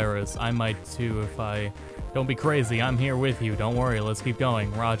into a virus. I might too if I... Don't be crazy, I'm here with you. Don't worry, let's keep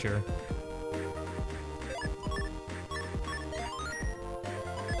going. Roger.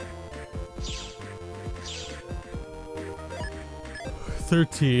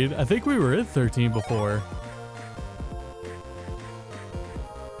 13. I think we were at 13 before.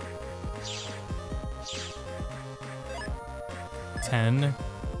 $10.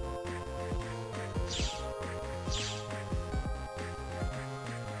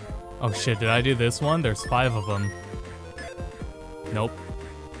 Oh shit, did I do this one? There's 5 of them. Nope.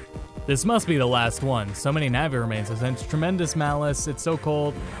 This must be the last one. So many Navi remains. I sense tremendous malice. It's so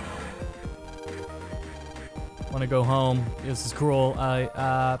cold. Want to go home. This is cruel.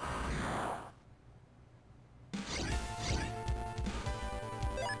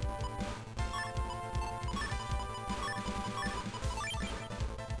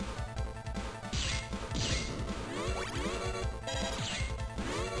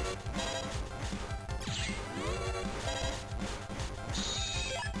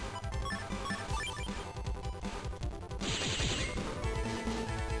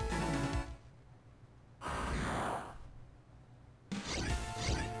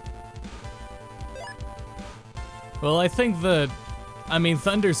 Well, I think I mean,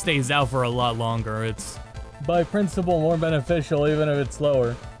 Thunder stays out for a lot longer. It's, by principle, more beneficial even if it's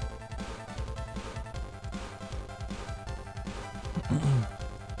slower.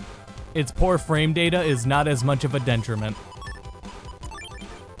 Its poor frame data is not as much of a detriment.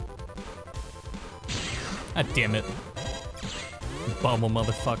 God damn it. Bumble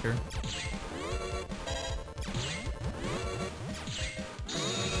motherfucker.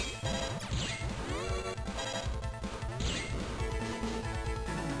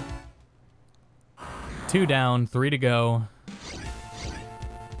 Two down, 3 to go.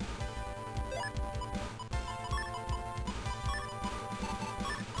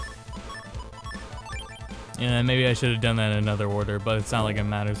 Yeah, maybe I should have done that in another order, but it's not like it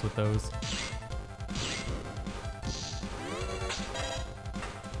matters with those.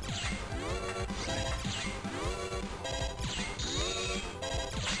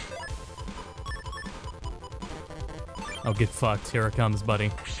 Oh, get fucked. Here it comes,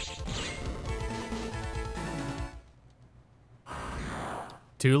 buddy.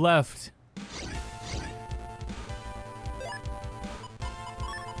 Two left.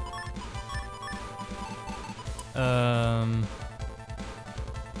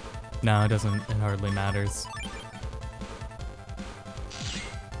 No, it doesn't. It hardly matters.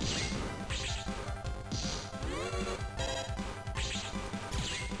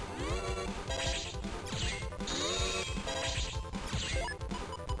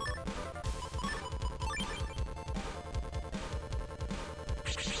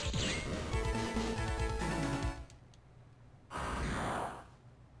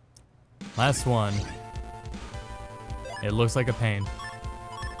 Last one. It looks like a pain.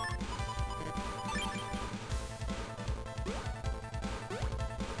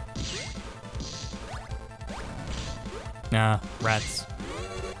 Nah, rats.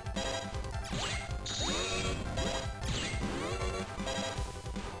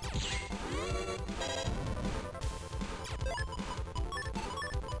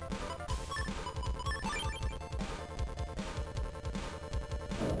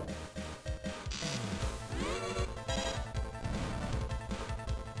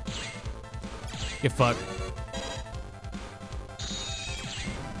 Get fucked.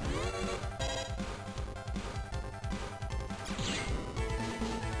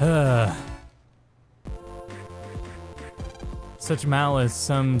 Such malice,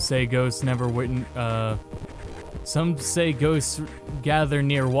 some say ghosts never some say ghosts gather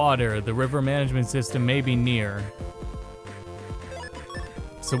near water. The river management system may be near.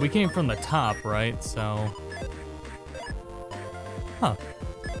 So we came from the top, right? So... Huh.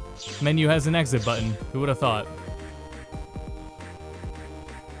 Menu has an exit button. Who would have thought?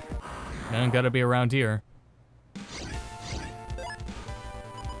 Man, gotta be around here.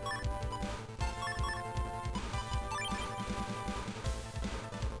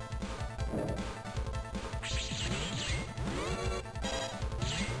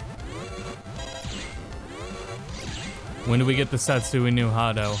 When do we get the Satsui no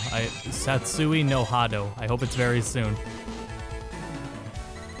Hado? Satsui no Hado. I hope it's very soon.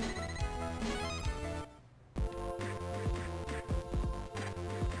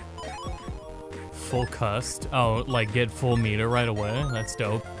 Full cust. Oh, like get full meter right away. That's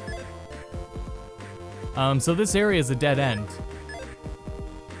dope. So this area is a dead end.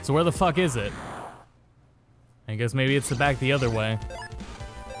 So where the fuck is it? I guess maybe it's the back the other way.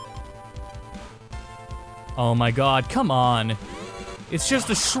 Oh my god, come on. It's just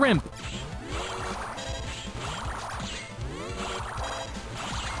a shrimp.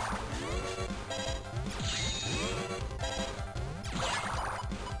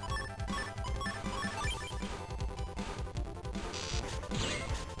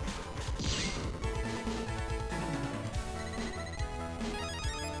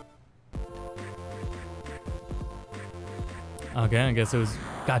 Okay, I guess it was,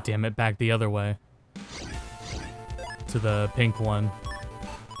 god damn it, back the other way. To the pink one.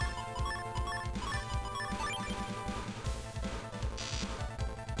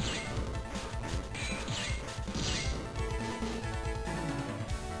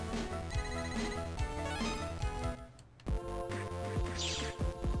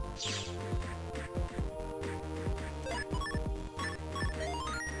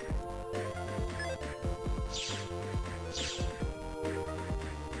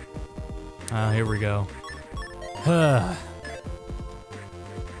 Here we go. The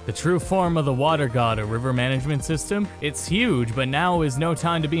true form of the water god, a river management system? It's huge, but now is no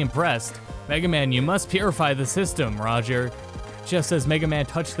time to be impressed. Mega Man, you must purify the system, Roger. Just as Mega Man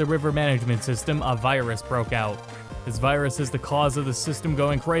touched the river management system, a virus broke out. This virus is the cause of the system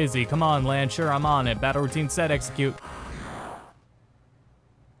going crazy. Come on, Lan, sure, I'm on it. Battle routine set, execute.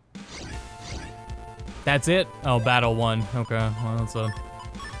 That's it? Oh, battle 1. Okay, well, that's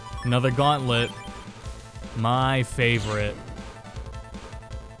another gauntlet. My favorite.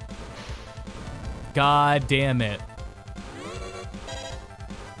 God damn it.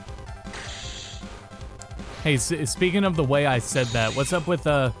 Hey, speaking of the way I said that, what's up with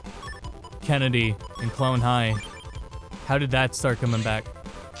Kennedy and Clone High? How did that start coming back?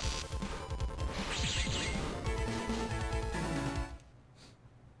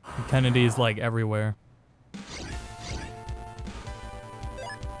 Kennedy's like everywhere.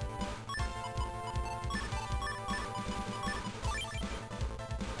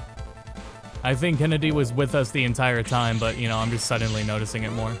 I think Kennedy was with us the entire time, but, you know, I'm just suddenly noticing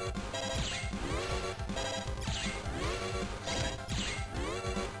it more.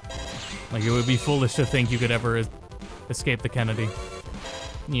 Like, it would be foolish to think you could ever escape the Kennedy.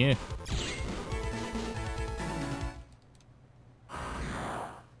 Yeah.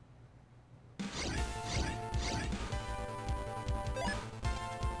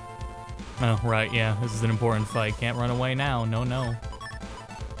 Oh, right, yeah. This is an important fight. Can't run away now. No, no.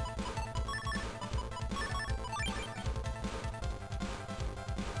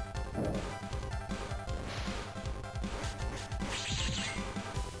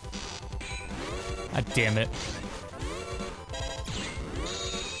 God damn it.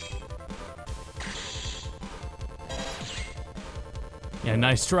 Yeah,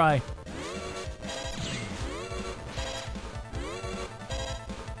 nice try.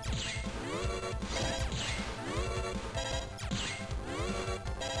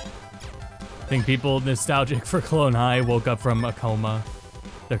 I think people nostalgic for Clone High woke up from a coma.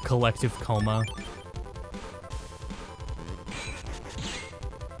 Their collective coma.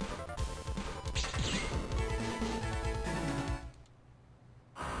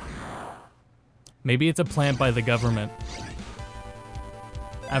 Maybe it's a plant by the government.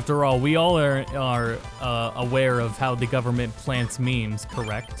 After all, we all are aware of how the government plants memes,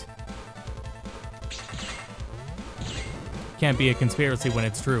 correct? Can't be a conspiracy when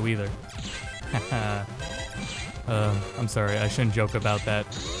it's true either. I'm sorry, I shouldn't joke about that.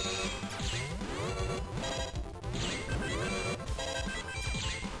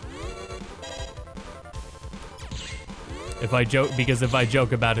 If I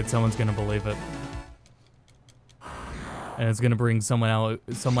joke about it, someone's gonna believe it. And it's gonna bring someone out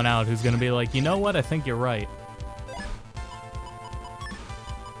who's gonna be like, you know what, I think you're right.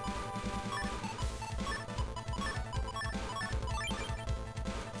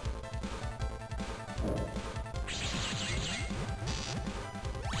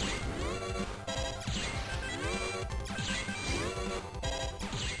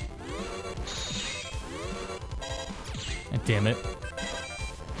 Damn it.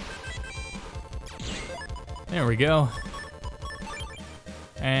 There we go.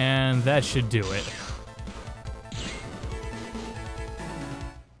 And that should do it.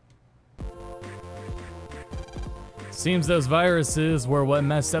 Seems those viruses were what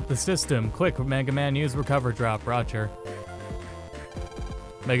messed up the system. Quick, Mega Man, use Recover Drop. Roger.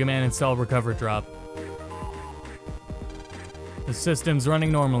 Mega Man, install Recover Drop. The system's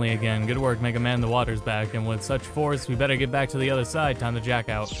running normally again. Good work, Mega Man. The water's back. And with such force, we better get back to the other side. Time to jack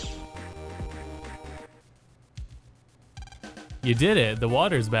out. You did it. The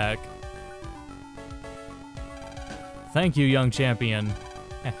water's back. Thank you, young champion.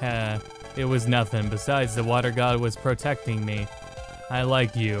 It was nothing. Besides, the water god was protecting me. I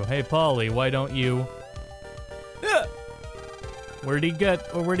like you. Hey, Paulie, why don't you... Where'd he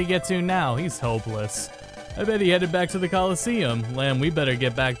get to now? He's hopeless. I bet he headed back to the Coliseum. Lamb, we better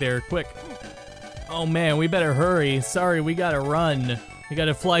get back there quick. Oh man, we better hurry. Sorry, we gotta run. We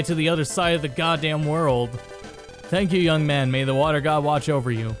gotta fly to the other side of the goddamn world. Thank you, young man. May the water god watch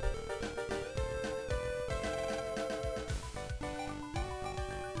over you.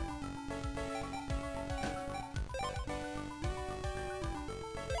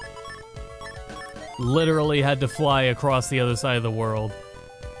 Literally had to fly across the other side of the world.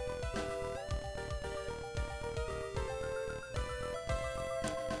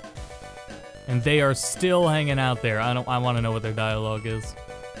 And they are still hanging out there. I want to know what their dialogue is.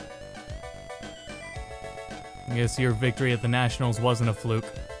 I guess your victory at the Nationals wasn't a fluke.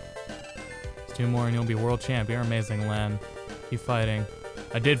 It's 2 more and you'll be world champ. You're amazing, Lan. Keep fighting.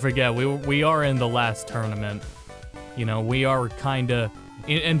 I did forget, we are in the last tournament. You know, we are kinda...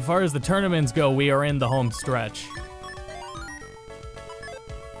 as far as the tournaments go, we are in the home stretch.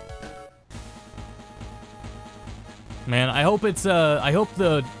 Man, I hope it's, I hope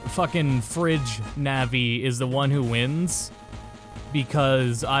the fucking fridge Navi is the one who wins.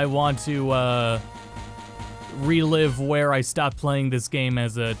 Because I want to, relive where I stopped playing this game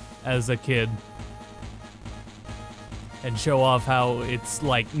as a kid. and show off how it's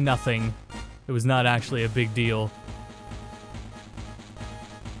like nothing. It was not actually a big deal.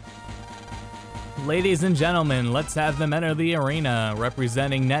 Ladies and gentlemen, let's have them enter the arena,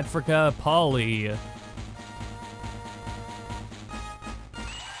 representing Netfrika, Polly.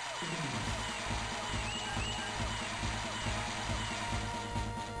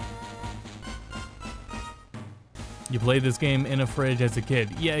 You played this game in a fridge as a kid.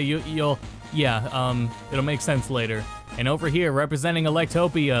 Yeah, it'll make sense later. And over here, representing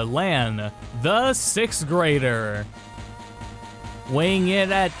Electopia, Lan, the 6th grader. Weighing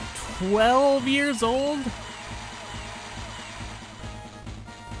in at 12 years old?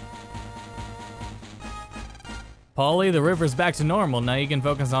 Polly, the river's back to normal. Now you can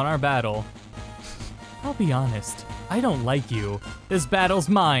focus on our battle. I'll be honest. I don't like you. This battle's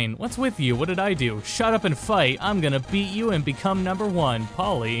mine. What's with you? What did I do? Shut up and fight. I'm gonna beat you and become #1.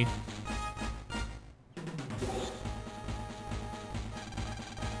 Polly.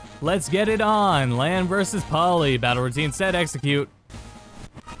 Let's get it on. Lan versus Polly. Battle routine set, execute.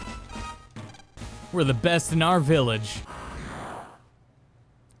 We're the best in our village.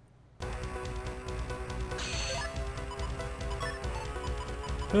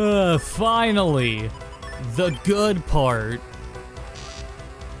 Finally. The good part.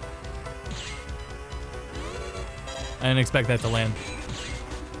 I didn't expect that to land.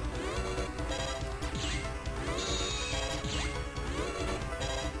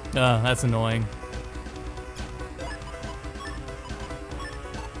 That's annoying.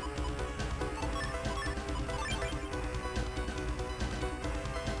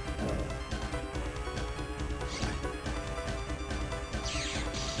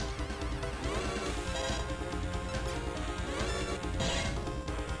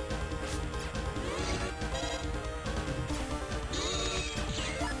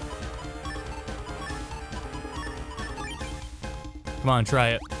 Come on, try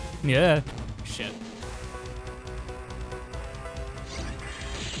it. Yeah. Shit.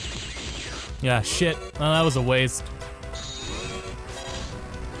 Yeah, shit. Oh, that was a waste.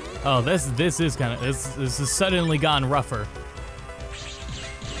 Oh, this is kind of this has suddenly gone rougher.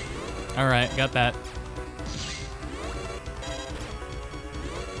 All right, got that.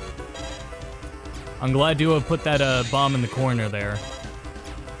 I'm glad to have put that bomb in the corner there.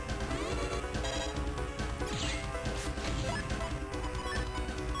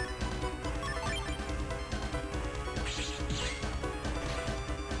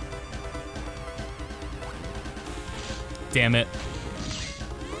 Damn it.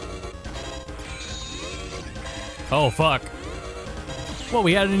 Oh, fuck. Well,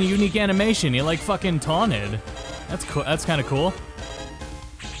 we had a unique animation. He, like, fucking taunted. That's cool. That's kind of cool.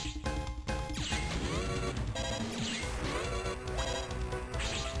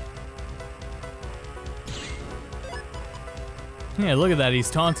 Yeah, look at that. He's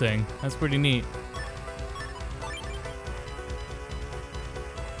taunting. That's pretty neat.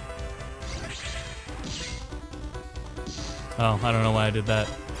 Oh, I don't know why I did that.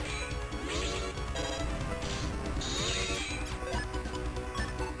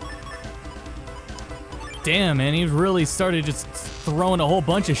 Damn, man, he really started just throwing a whole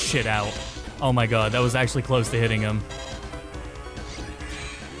bunch of shit out. Oh my god, that was actually close to hitting him.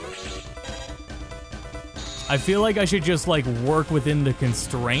 I feel like I should just, like, work within the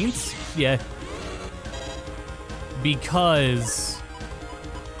constraints. Yeah. Because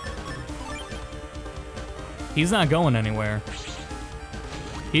he's not going anywhere.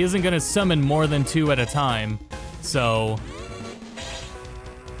 He isn't gonna summon more than 2 at a time, so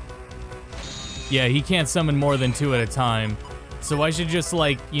yeah, he can't summon more than 2 at a time. So I should just,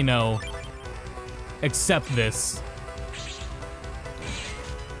 like, you know, accept this.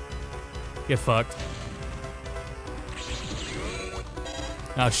 Get fucked.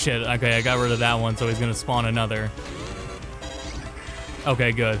 Oh shit, okay, I got rid of that one, so he's gonna spawn another.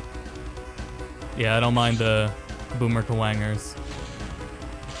 Okay, good. Yeah, I don't mind the Boomer Kawangers.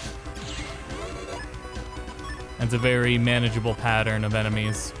 It's a very manageable pattern of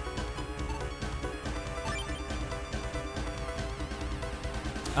enemies.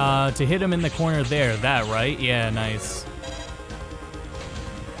 To hit him in the corner there, that, right? Yeah, nice.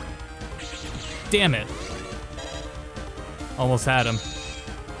 Damn it. Almost had him.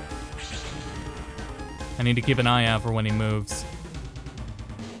 I need to keep an eye out for when he moves.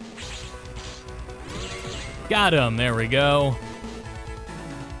 Got him, there we go.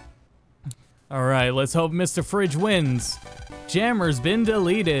 All right, let's hope Mr. Fridge wins. Jammer's been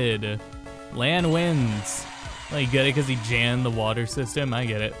deleted. Lan wins. Well, you get it because he jammed the water system? I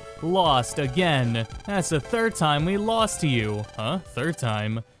get it. Lost again. That's the 3rd time we lost to you. Huh? 3rd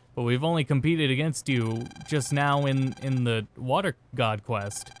time? but we've only competed against you just now in the Water God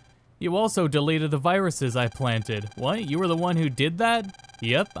quest. You also deleted the viruses I planted. What? You were the one who did that?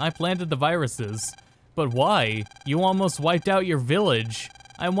 Yep, I planted the viruses. But why? You almost wiped out your village.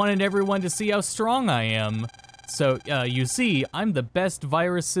 I wanted everyone to see how strong I am. So, you see, I'm the best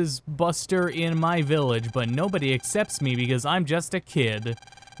viruses buster in my village, but nobody accepts me because I'm just a kid.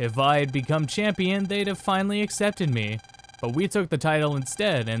 If I had become champion, they'd have finally accepted me. But we took the title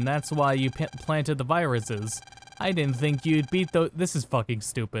instead, and that's why you planted the viruses. I didn't think you'd beat those— this is fucking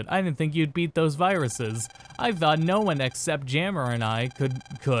stupid. I didn't think you'd beat those viruses. I thought no one except Jammer and I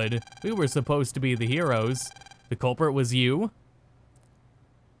could. We were supposed to be the heroes. The culprit was you?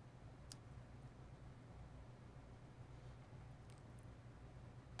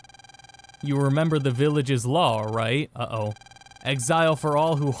 You remember the village's law, right? Uh-oh. Exile for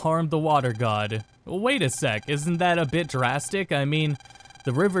all who harmed the water god. Well, wait a sec, isn't that a bit drastic? I mean,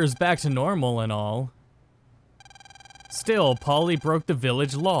 the river's back to normal and all. Still, Polly broke the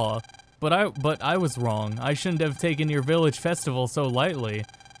village law. But I was wrong. I shouldn't have taken your village festival so lightly.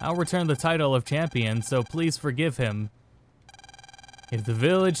 I'll return the title of champion, so please forgive him. If the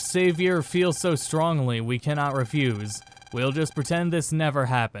village savior feels so strongly, we cannot refuse. We'll just pretend this never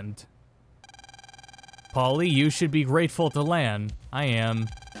happened. Polly, you should be grateful to Lan. I am.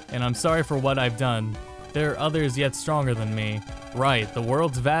 And I'm sorry for what I've done. There are others yet stronger than me. Right, the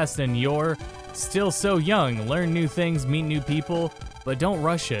world's vast and you're still so young. Learn new things, meet new people, but don't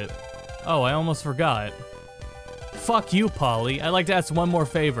rush it. Oh, I almost forgot. Fuck you, Polly. I'd like to ask one more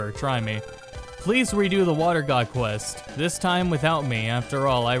favor. Try me. Please redo the Water God quest. This time without me. After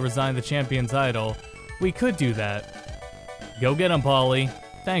all, I resigned the champion title. We could do that. Go get him, Polly.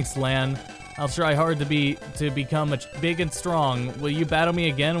 Thanks, Lan. I'll try hard to become big and strong. Will you battle me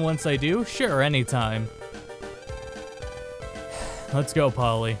again once I do? Sure, anytime. Let's go,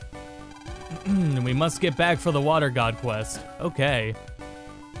 Polly. We must get back for the Water God quest. Okay.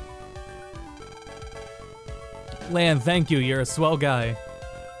 Lan, thank you. You're a swell guy.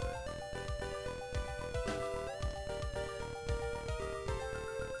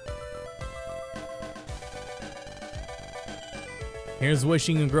 Here's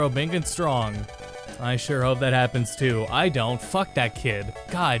wishing you grow big and strong. I sure hope that happens too. I don't. Fuck that kid.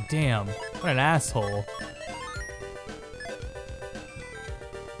 God damn. What an asshole.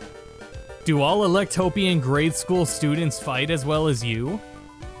 Do all Electopian grade school students fight as well as you?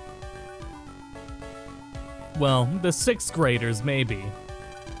 Well, the 6th graders maybe.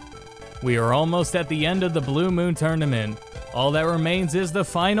 We are almost at the end of the Blue Moon tournament. All that remains is the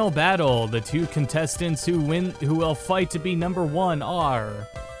final battle. The 2 contestants who will fight to be number 1 are...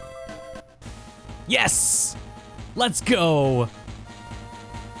 Yes! Let's go!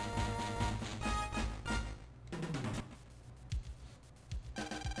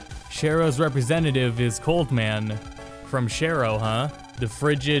 Sharrow's representative is Coldman. From Sharrow, huh? The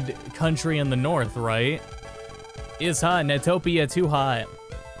frigid country in the north, right? Is hot, Netopia too hot.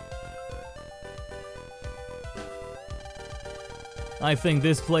 I think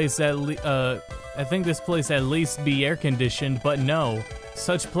this place at least be air conditioned, but no,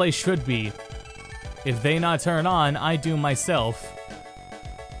 such place should be. If they not turn on, I do myself.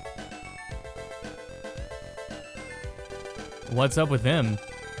 What's up with him?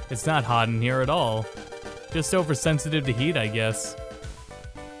 It's not hot in here at all. Just oversensitive to heat, I guess.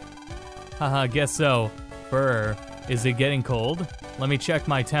 Haha, guess so. Brr. Is it getting cold? Let me check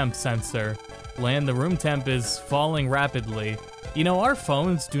my temp sensor. Lan, the room temp is falling rapidly. You know, our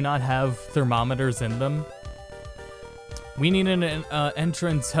phones do not have thermometers in them. We need an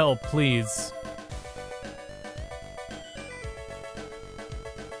entrance help, please.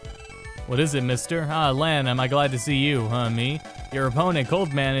 What is it, mister? Ah, Lan, am I glad to see you, huh, me? Your opponent,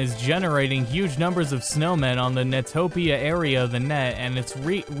 Coldman, is generating huge numbers of snowmen on the Netopia area of the net, and it's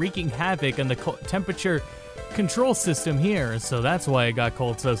wreaking havoc on the temperature control system here, so that's why it got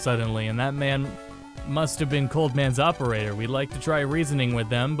cold so suddenly, and that man must have been Coldman's operator. We'd like to try reasoning with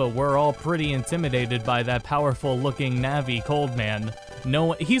them, but we're all pretty intimidated by that powerful-looking Navi Coldman.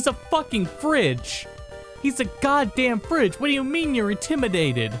 No, he's a fucking fridge! He's a goddamn fridge! What do you mean you're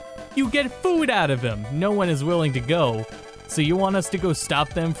intimidated? You get food out of him! No one is willing to go. So you want us to go stop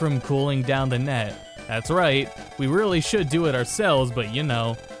them from cooling down the net? That's right. We really should do it ourselves, but you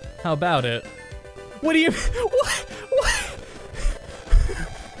know. How about it? What do you... What?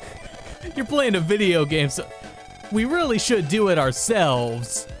 You're playing a video game, so... We really should do it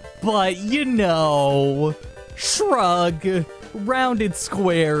ourselves. But, you know... Shrug. Rounded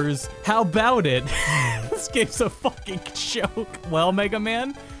squares. How about it? This game's a fucking joke. Well, Mega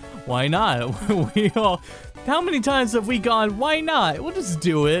Man? Why not? We all... How many times have we gone, why not? We'll just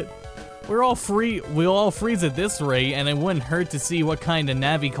do it. We're all free, we'll all freeze at this rate, and it wouldn't hurt to see what kind of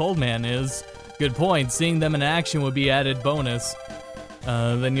Navi Coldman is. Good point, seeing them in action would be added bonus.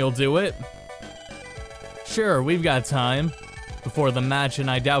 Then you'll do it? Sure, we've got time. Before the match, and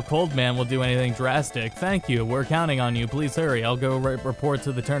I doubt Coldman will do anything drastic. Thank you, we're counting on you. Please hurry, I'll go report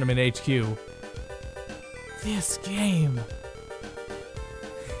to the tournament HQ. This game.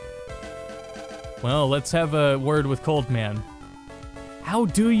 Well, let's have a word with Coldman. How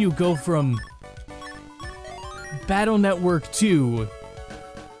do you go from Battle Network 2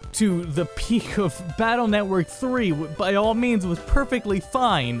 to the peak of Battle Network 3, by all means, was perfectly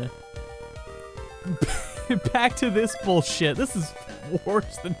fine. Back to this bullshit. This is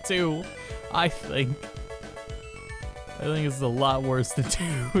worse than 2, I think. I think it's a lot worse than 2.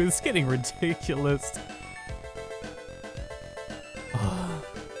 It's getting ridiculous.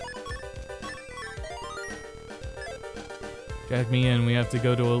 Jack me in. We have to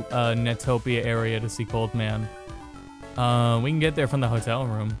go to a Netopia area to see Coldman. We can get there from the hotel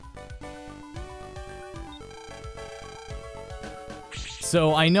room.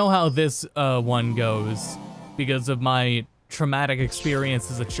 So I know how this one goes because of my traumatic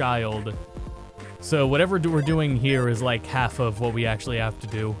experience as a child. So whatever we're doing here is like half of what we actually have to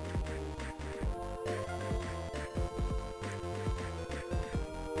do.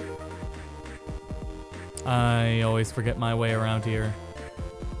 I always forget my way around here.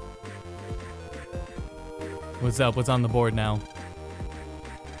 What's up? What's on the board now?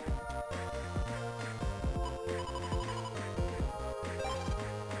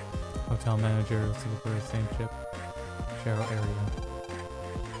 Hotel manager, super same ship. Sharo area.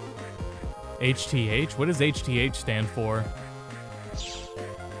 HTH? What does HTH stand for?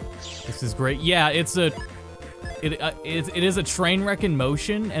 This is great. Yeah, it's a... It is a train wreck in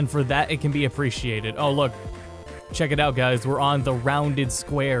motion, and for that it can be appreciated. Oh, look. Check it out, guys. We're on the rounded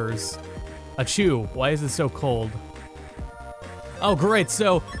squares. Achoo. Why is it so cold? Oh, great.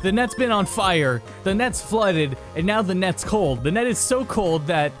 So, the net's been on fire, the net's flooded, and now the net's cold. The net is so cold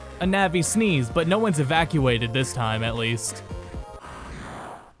that a Navi sneezed, but no one's evacuated this time, at least.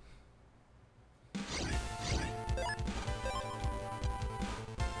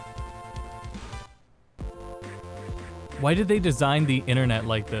 Why did they design the internet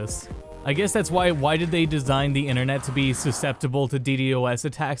like this? I guess that's why did they design the internet to be susceptible to DDoS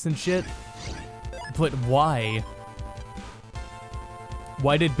attacks and shit? But why?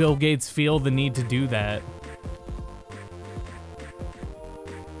 Why did Bill Gates feel the need to do that?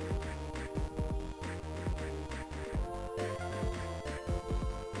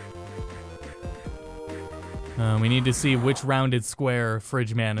 We need to see which rounded square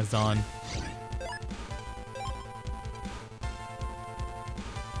Fridge Man is on.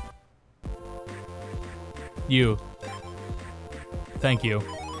 You. Thank you.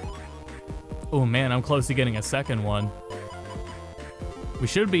 Oh man, I'm close to getting a second one. We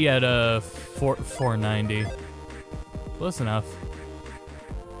should be at 490. Close enough.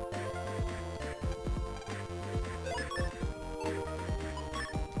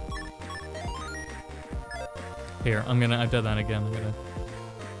 Here, I've done that again.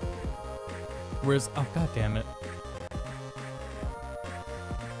 Where's, oh god damn it.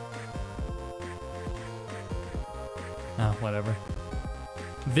 Oh, whatever.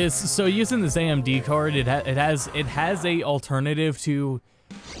 So using this AMD card, it has a alternative to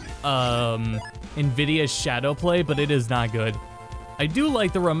Nvidia's Shadowplay, but it is not good. I do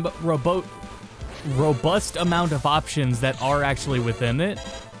like the robust amount of options that are actually within it,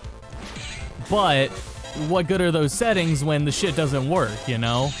 but what good are those settings when the shit doesn't work, you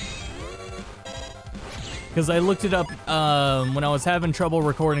know? Because I looked it up when I was having trouble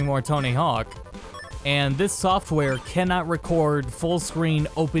recording more Tony Hawk, and this software cannot record full-screen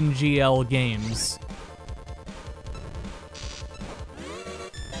OpenGL games.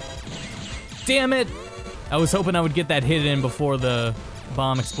 Damn it! I was hoping I would get that hit in before the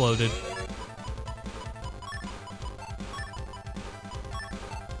bomb exploded.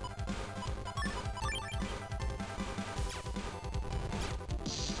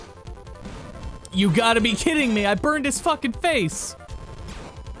 You gotta be kidding me! I burned his fucking face!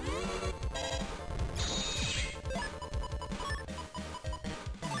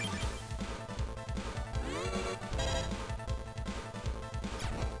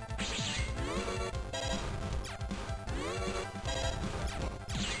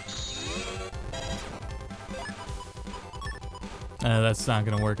 That's not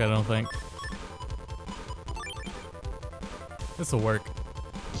gonna work, I don't think. This'll work.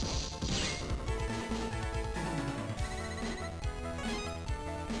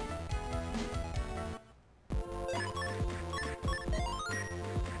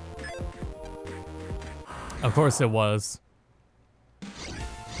 Of course it was.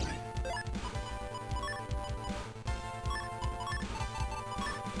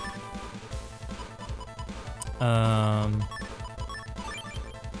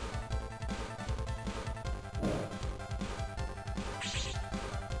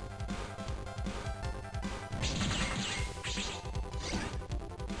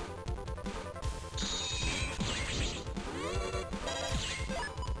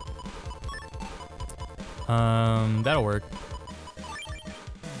 That'll work.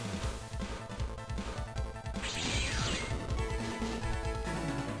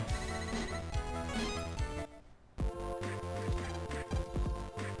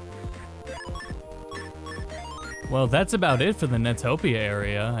 Well, that's about it for the Netopia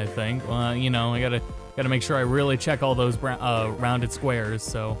area, I think. You know, I gotta make sure I really check all those rounded squares,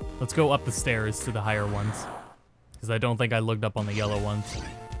 so let's go up the stairs to the higher ones. Because I don't think I looked up on the yellow ones.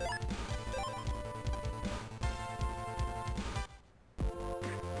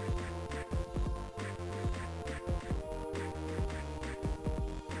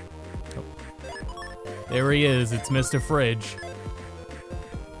 There he is, it's Mr. Fridge.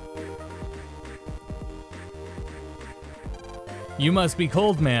 You must be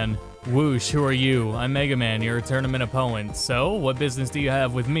Cold Man. Whoosh, who are you? I'm Mega Man, you're a tournament opponent. So, what business do you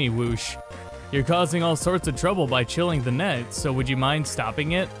have with me, Whoosh? You're causing all sorts of trouble by chilling the net, so would you mind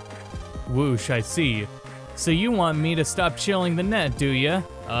stopping it? Whoosh, I see. So you want me to stop chilling the net, do ya?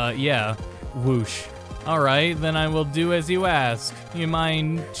 Yeah. Whoosh. Alright, then I will do as you ask. You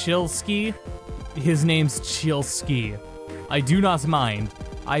mind Chilski? His name's Chilski. I do not mind.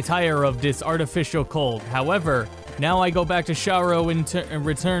 I tire of this artificial cold. However, now I go back to Sharo and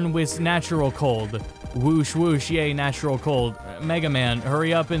return with natural cold. Whoosh whoosh, yay, natural cold. Mega Man,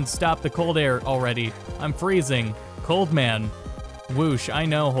 hurry up and stop the cold air already. I'm freezing. Cold Man. Whoosh, I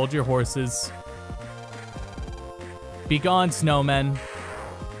know, hold your horses. Be gone, snowmen.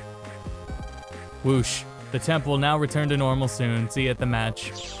 Whoosh. The temp will now return to normal soon. See you at the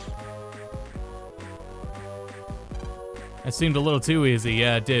match. It seemed a little too easy.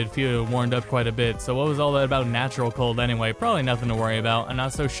 Yeah, it did. Few warmed up quite a bit. So what was all that about natural cold anyway? Probably nothing to worry about. I'm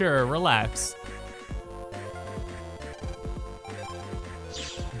not so sure. Relax.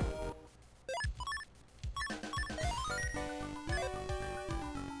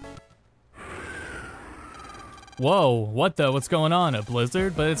 Whoa, what the? What's going on? A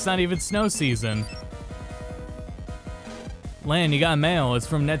blizzard? But it's not even snow season. Lan, you got mail. It's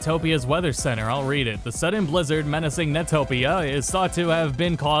from Netopia's Weather Center. I'll read it. The sudden blizzard menacing Netopia is thought to have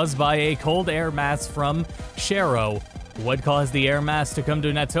been caused by a cold air mass from Sharo. What caused the air mass to come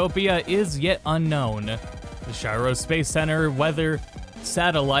to Netopia is yet unknown. The Sharo Space Center weather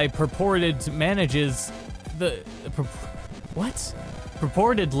satellite purportedly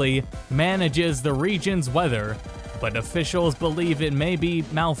manages the region's weather, but officials believe it may be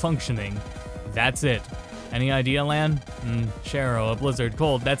malfunctioning. That's it. Any idea, Lan? Sharo, a blizzard,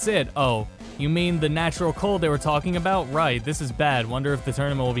 cold, that's it. Oh, you mean the natural cold they were talking about? Right, this is bad. Wonder if the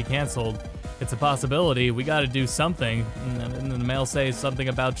tournament will be canceled. It's a possibility. We gotta do something. And the mail says something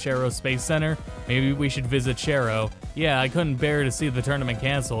about Sharo Space Center. Maybe we should visit Sharo. Yeah, I couldn't bear to see the tournament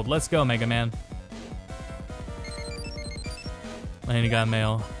canceled. Let's go, Mega Man. And you got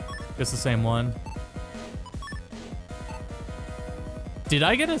mail. Just the same one. Did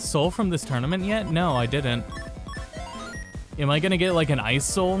I get a soul from this tournament yet? No, I didn't. Am I gonna get like an ice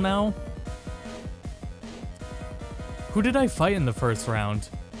soul now? Who did I fight in the first round?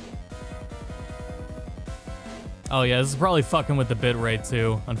 Oh yeah, this is probably fucking with the bitrate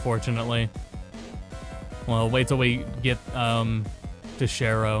too, unfortunately. Well, wait till we get to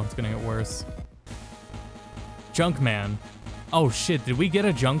Sharo. It's gonna get worse. Junkman. Oh shit, did we get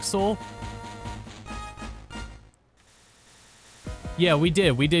a junk soul? Yeah, we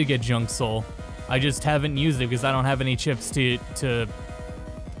did get Junk Soul. I just haven't used it because I don't have any chips to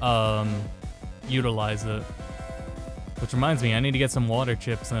utilize it. Which reminds me, I need to get some water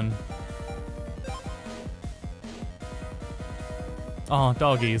chips in. Oh,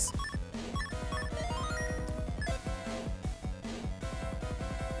 doggies.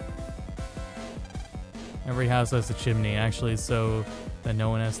 Every house has a chimney, actually, so that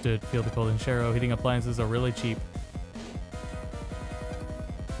no one has to feel the cold in Sharo. Heating appliances are really cheap.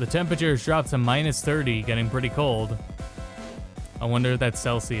 The temperature has dropped to minus 30, getting pretty cold. I wonder if that's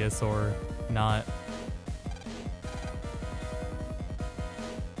Celsius or not.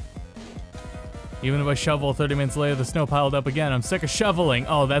 Even if I shovel 30 minutes later, the snow piled up again. I'm sick of shoveling.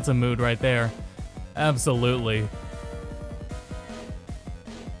 Oh, that's a mood right there. Absolutely.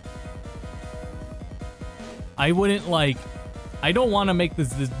 I wouldn't like... I don't want to make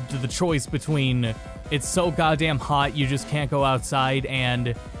the choice between it's so goddamn hot you just can't go outside,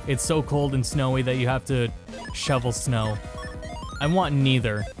 and it's so cold and snowy that you have to shovel snow. I want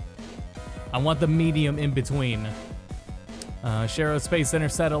neither. I want the medium in between. Sharo Space Center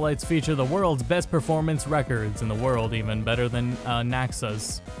satellites feature the world's best performance records in the world, even better than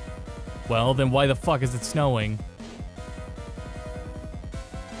Naxa's. Well, then why the fuck is it snowing?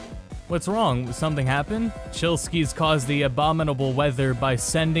 What's wrong? Something happened? Chilsky's caused the abominable weather by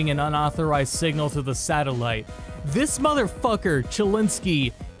sending an unauthorized signal to the satellite. This motherfucker,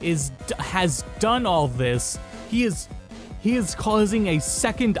 Chilinsky, has done all this. He is causing a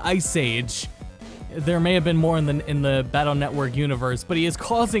second ice age. There may have been more in the Battle Network universe, but he is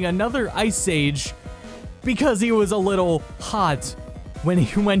causing another ice age because he was a little hot when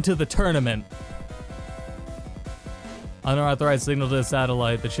he went to the tournament. Unauthorized signal to the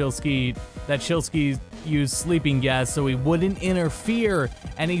satellite. That Chilsky used sleeping gas so he wouldn't interfere,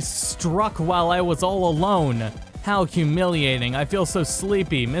 and he struck while I was all alone. How humiliating. I feel so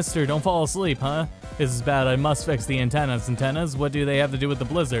sleepy. Mister, don't fall asleep, huh? This is bad. I must fix the antennas. Antennas? What do they have to do with the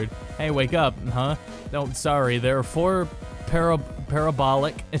blizzard? Hey, wake up, huh? No, sorry. There are 4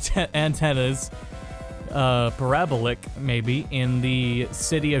 parabolic antennas, parabolic, maybe, in the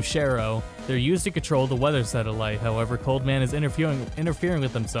city of Sharo. They're used to control the weather satellite. However, Coldman is interfering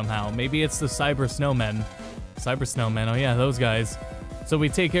with them somehow. Maybe it's the Cyber Snowmen. Cyber Snowmen, oh yeah, those guys. So we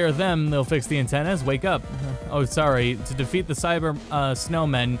take care of them, they'll fix the antennas. Wake up. Oh, sorry. To defeat the Cyber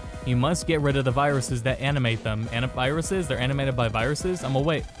Snowmen, you must get rid of the viruses that animate them. Viruses? They're animated by viruses? I'm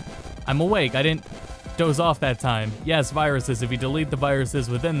awake. I didn't doze off that time. Yes, viruses. If you delete the viruses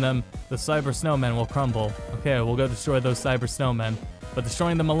within them, the Cyber Snowmen will crumble. Okay, we'll go destroy those Cyber Snowmen. But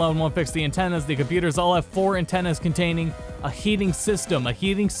destroying them alone won't fix the antennas. The computers all have 4 antennas containing a heating system. A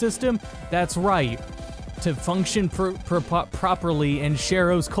heating system? That's right. To function properly in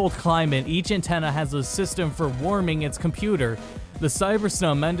Sharo's cold climate, each antenna has a system for warming its computer. The Cyber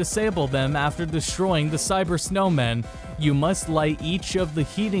Snowmen disable them after destroying the Cyber Snowmen. You must light each of the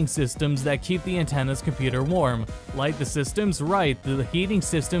heating systems that keep the antenna's computer warm. Light the systems? Right, the heating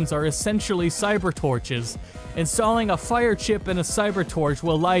systems are essentially cyber torches. Installing a fire chip and a cyber torch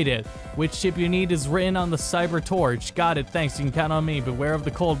will light it. Which chip you need is written on the cyber torch. Got it, thanks, you can count on me. Beware of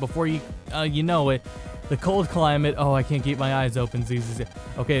the cold before you know it. The cold climate, oh, I can't keep my eyes open.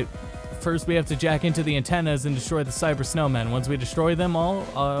 Okay, first we have to jack into the antennas and destroy the Cyber Snowmen. Once we destroy them all,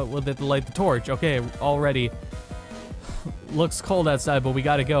 we'll have to light the torch. Okay, already. Looks cold outside, but we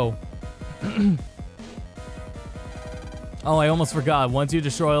gotta go. Oh, I almost forgot. Once you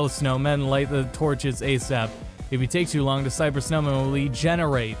destroy all the snowmen, light the torches ASAP. If you take too long, the Cyber Snowmen will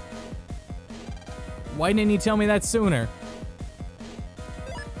regenerate. Why didn't you tell me that sooner?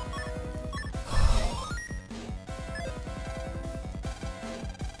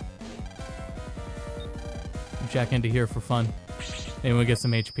 Jack into here for fun. Maybe we'll get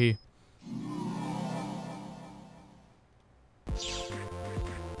some HP.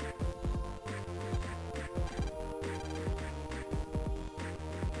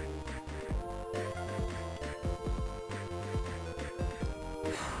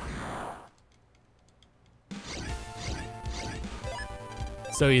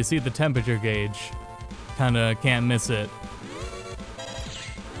 So you see the temperature gauge. Kinda can't miss it.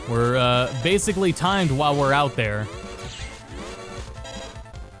 We're basically timed while we're out there.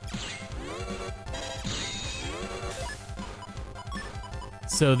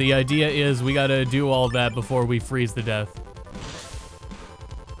 So the idea is we gotta do all that before we freeze to death.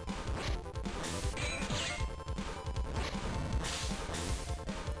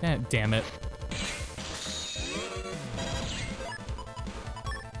 Damn it.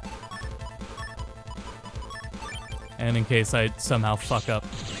 And in case I somehow fuck up.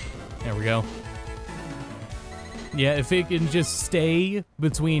 There we go. Yeah, if it can just stay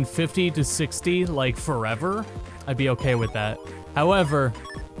between 50 to 60, like forever, I'd be okay with that. However,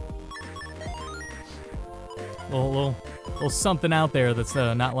 little something out there that's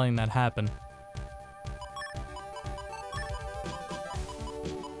not letting that happen.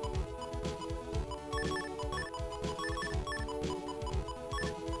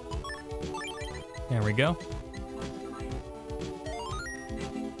 There we go.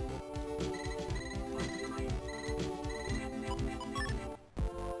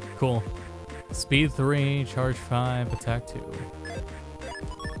 Cool. Speed 3, charge 5, attack 2.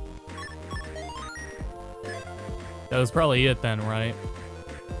 That was probably it then, right?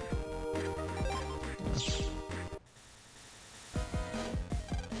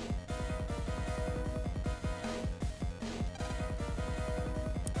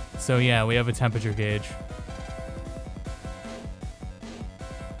 So yeah, we have a temperature gauge.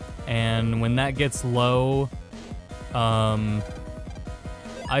 And when that gets low, I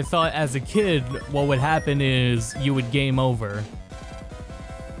thought as a kid what would happen is you would game over.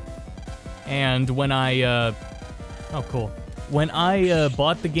 And when I, oh cool. When I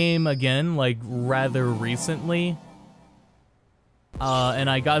bought the game again, like rather recently, and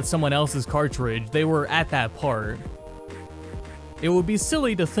I got someone else's cartridge, they were at that part. It would be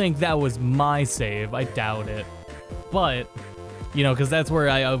silly to think that was my save, I doubt it. But, you know, because that's where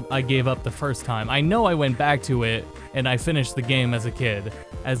I gave up the first time. I know I went back to it, and I finished the game as a kid.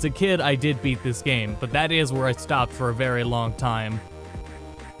 As a kid, I did beat this game, but that is where I stopped for a very long time.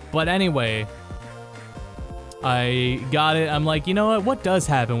 But anyway, I got it. I'm like, you know what does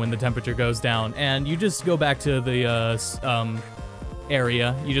happen when the temperature goes down? And you just go back to the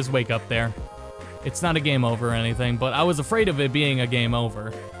area. You just wake up there. It's not a game over or anything, but I was afraid of it being a game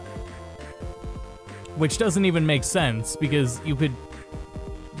over. Which doesn't even make sense, because you could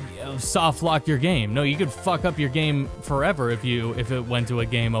soft lock your game. No, you could fuck up your game forever if it went to a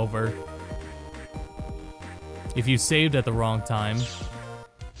game over. If you saved at the wrong time.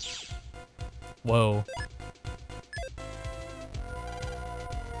 Whoa.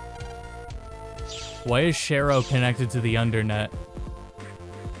 Why is Sharo connected to the undernet?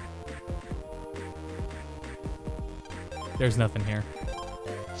 There's nothing here.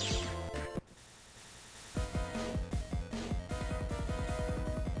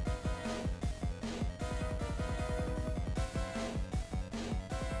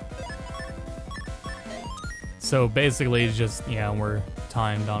 So basically, it's just, yeah, we're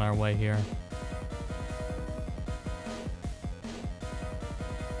timed on our way here.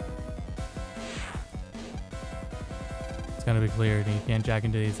 It's gotta be clear. You can't jack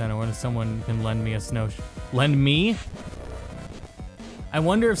into the center. What if someone can lend me a snow? Lend me? I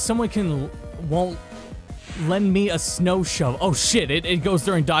wonder if someone won't lend me a snow shovel. Oh shit! It goes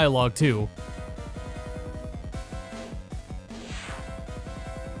during dialogue too.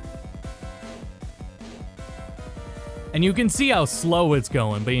 And you can see how slow it's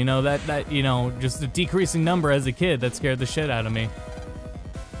going, but you know, that you know, just a decreasing number as a kid, that scared the shit out of me.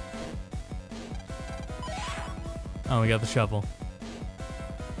 Oh, we got the shovel.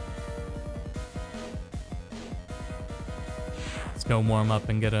 Let's go warm up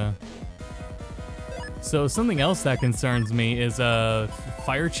and get a... So something else that concerns me is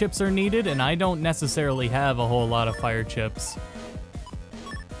fire chips are needed, and I don't necessarily have a whole lot of fire chips.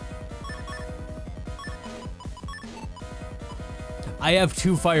 I have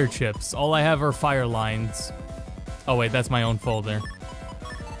 2 fire chips. All I have are fire lines. Oh wait, that's my own folder.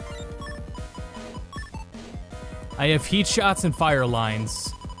 I have heat shots and fire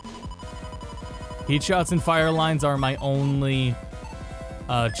lines. Heat shots and fire lines are my only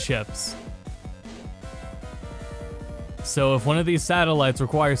chips. So if one of these satellites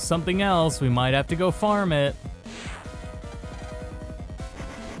requires something else, we might have to go farm it.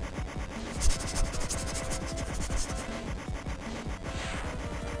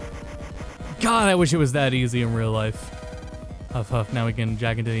 God, I wish it was that easy in real life. Huff, huff. Now we can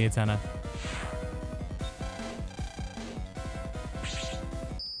jack into the antenna.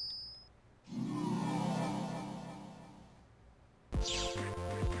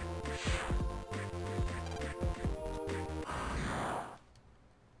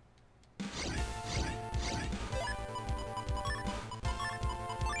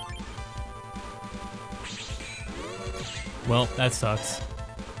 Well, that sucks.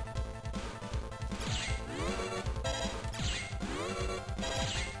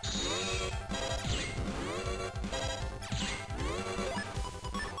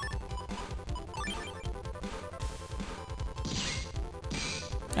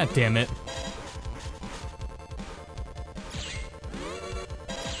 God damn it.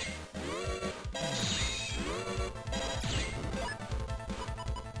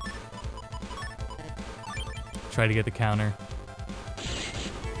 Try to get the counter.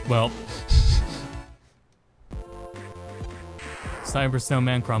 Well. Cyber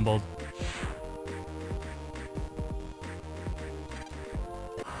Snowman crumbled.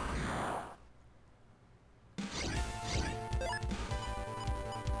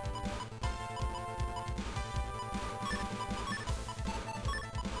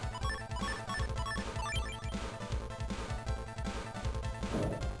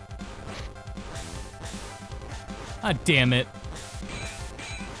 Ah, damn it.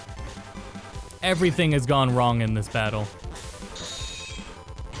 Everything has gone wrong in this battle.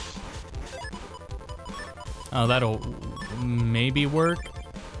 Oh, that'll maybe work.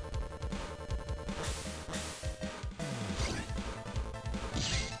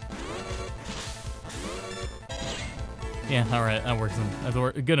 Yeah, alright, that works.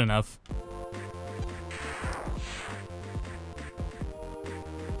 Good enough.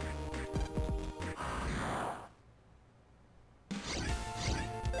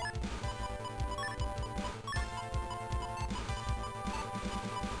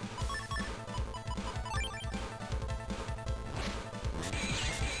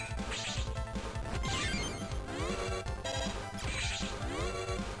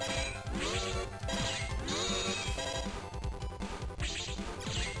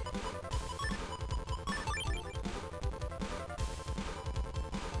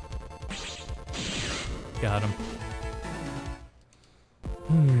 Got him.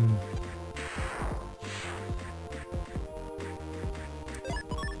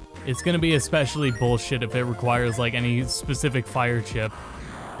 It's gonna be especially bullshit if it requires like any specific fire chip,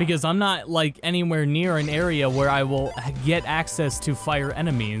 because I'm not like anywhere near an area where I will get access to fire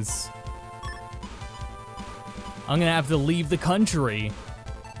enemies. I'm gonna have to leave the country.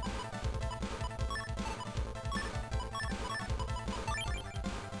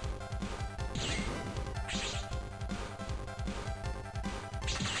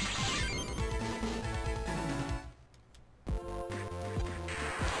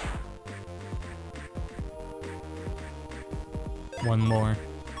 One more.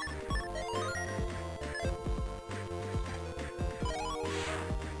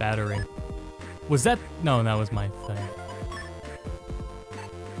 Battery. Was that? No, that was my thing.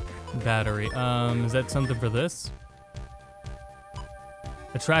 Battery. Is that something for this?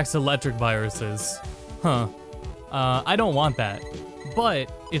 Attracts electric viruses. Huh. I don't want that, but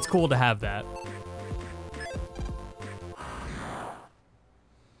it's cool to have that.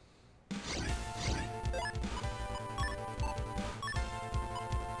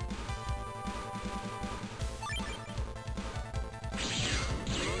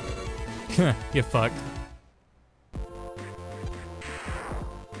 Get fucked.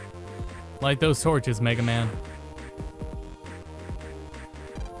 Light those torches, Mega Man.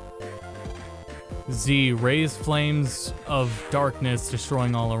 Z, raise flames of darkness,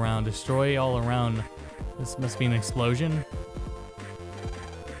 destroying all around. Destroy all around. This must be an explosion.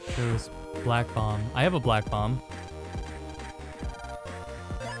 Shows black bomb. I have a black bomb.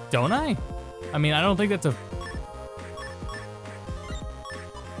 Don't I? I mean, I don't think that's a...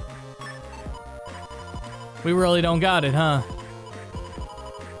 We really don't got it, huh?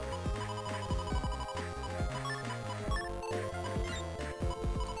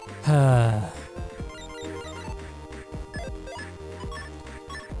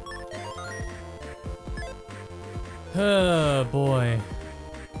 Oh boy.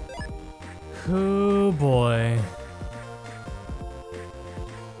 Oh boy.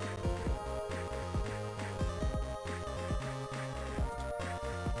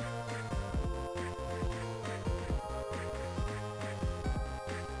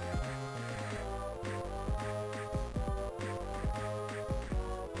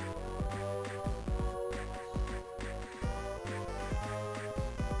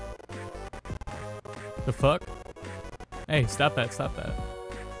 The fuck? Hey, stop that, stop that.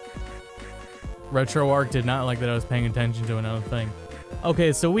 RetroArch did not like that I was paying attention to another thing.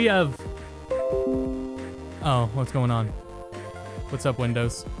 Okay, so we have... Oh, what's going on? What's up,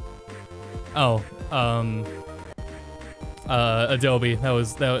 Windows? Oh, Adobe. That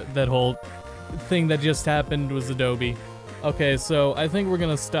was, that whole thing that just happened was Adobe. Okay, so I think we're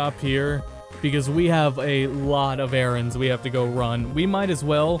gonna stop here because we have a lot of errands we have to go run. We might as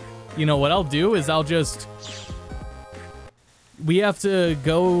well... You know, what I'll do is I'll just... We have to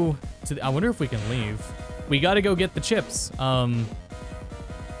go to... I wonder if we can leave. We gotta go get the chips. I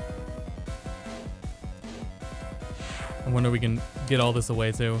wonder we can get all this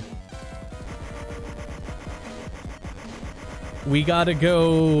away, too. We gotta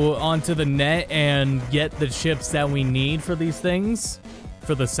go onto the net and get the chips that we need for these things.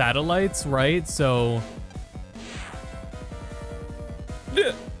 For the satellites, right? So...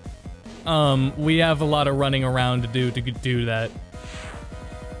 we have a lot of running around to do that.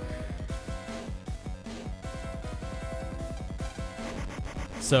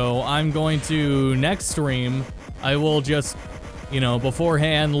 So I'm going to, next stream, I will just, you know,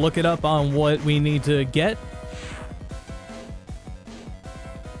 beforehand look it up on what we need to get.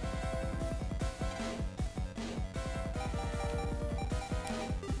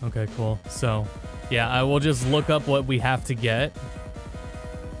 Okay, cool. So, yeah, I will just look up what we have to get.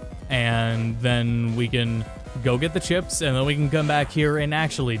 And then we can go get the chips, and then we can come back here and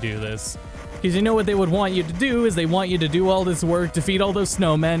actually do this. Because you know what they would want you to do is they want you to do all this work, defeat all those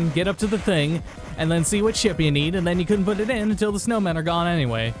snowmen, get up to the thing, and then see what chip you need, and then you couldn't put it in until the snowmen are gone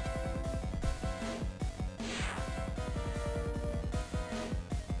anyway.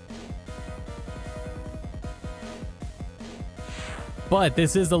 But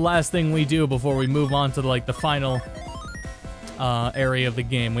this is the last thing we do before we move on to like the final area of the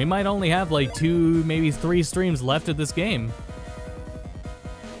game. We might only have like 2, maybe 3 streams left of this game.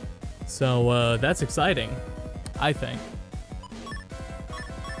 So that's exciting, I think.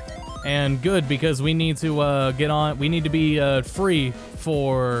 And good, because we need to get on. We need to be free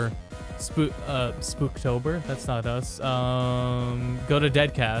for Spooktober. That's not us. Go to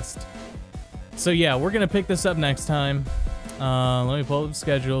Deadcast. So yeah, we're gonna pick this up next time. Let me pull up the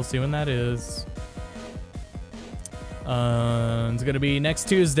schedule, see when that is. It's gonna be next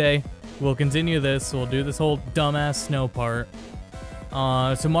Tuesday. We'll continue this. We'll do this whole dumbass snow part.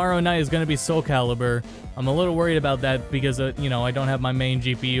 Tomorrow night is gonna be Soul Calibur. I'm a little worried about that because, you know, I don't have my main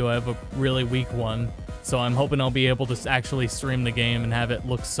GPU. I have a really weak one. So I'm hoping I'll be able to actually stream the game and have it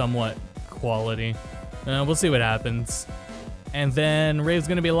look somewhat quality. We'll see what happens. And then Rave's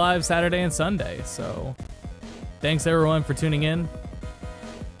gonna be live Saturday and Sunday. So thanks everyone for tuning in.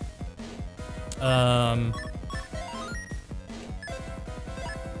 And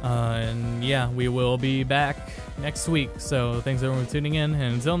yeah, we will be back next week. So thanks everyone for tuning in.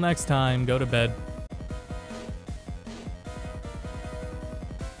 And until next time, go to bed.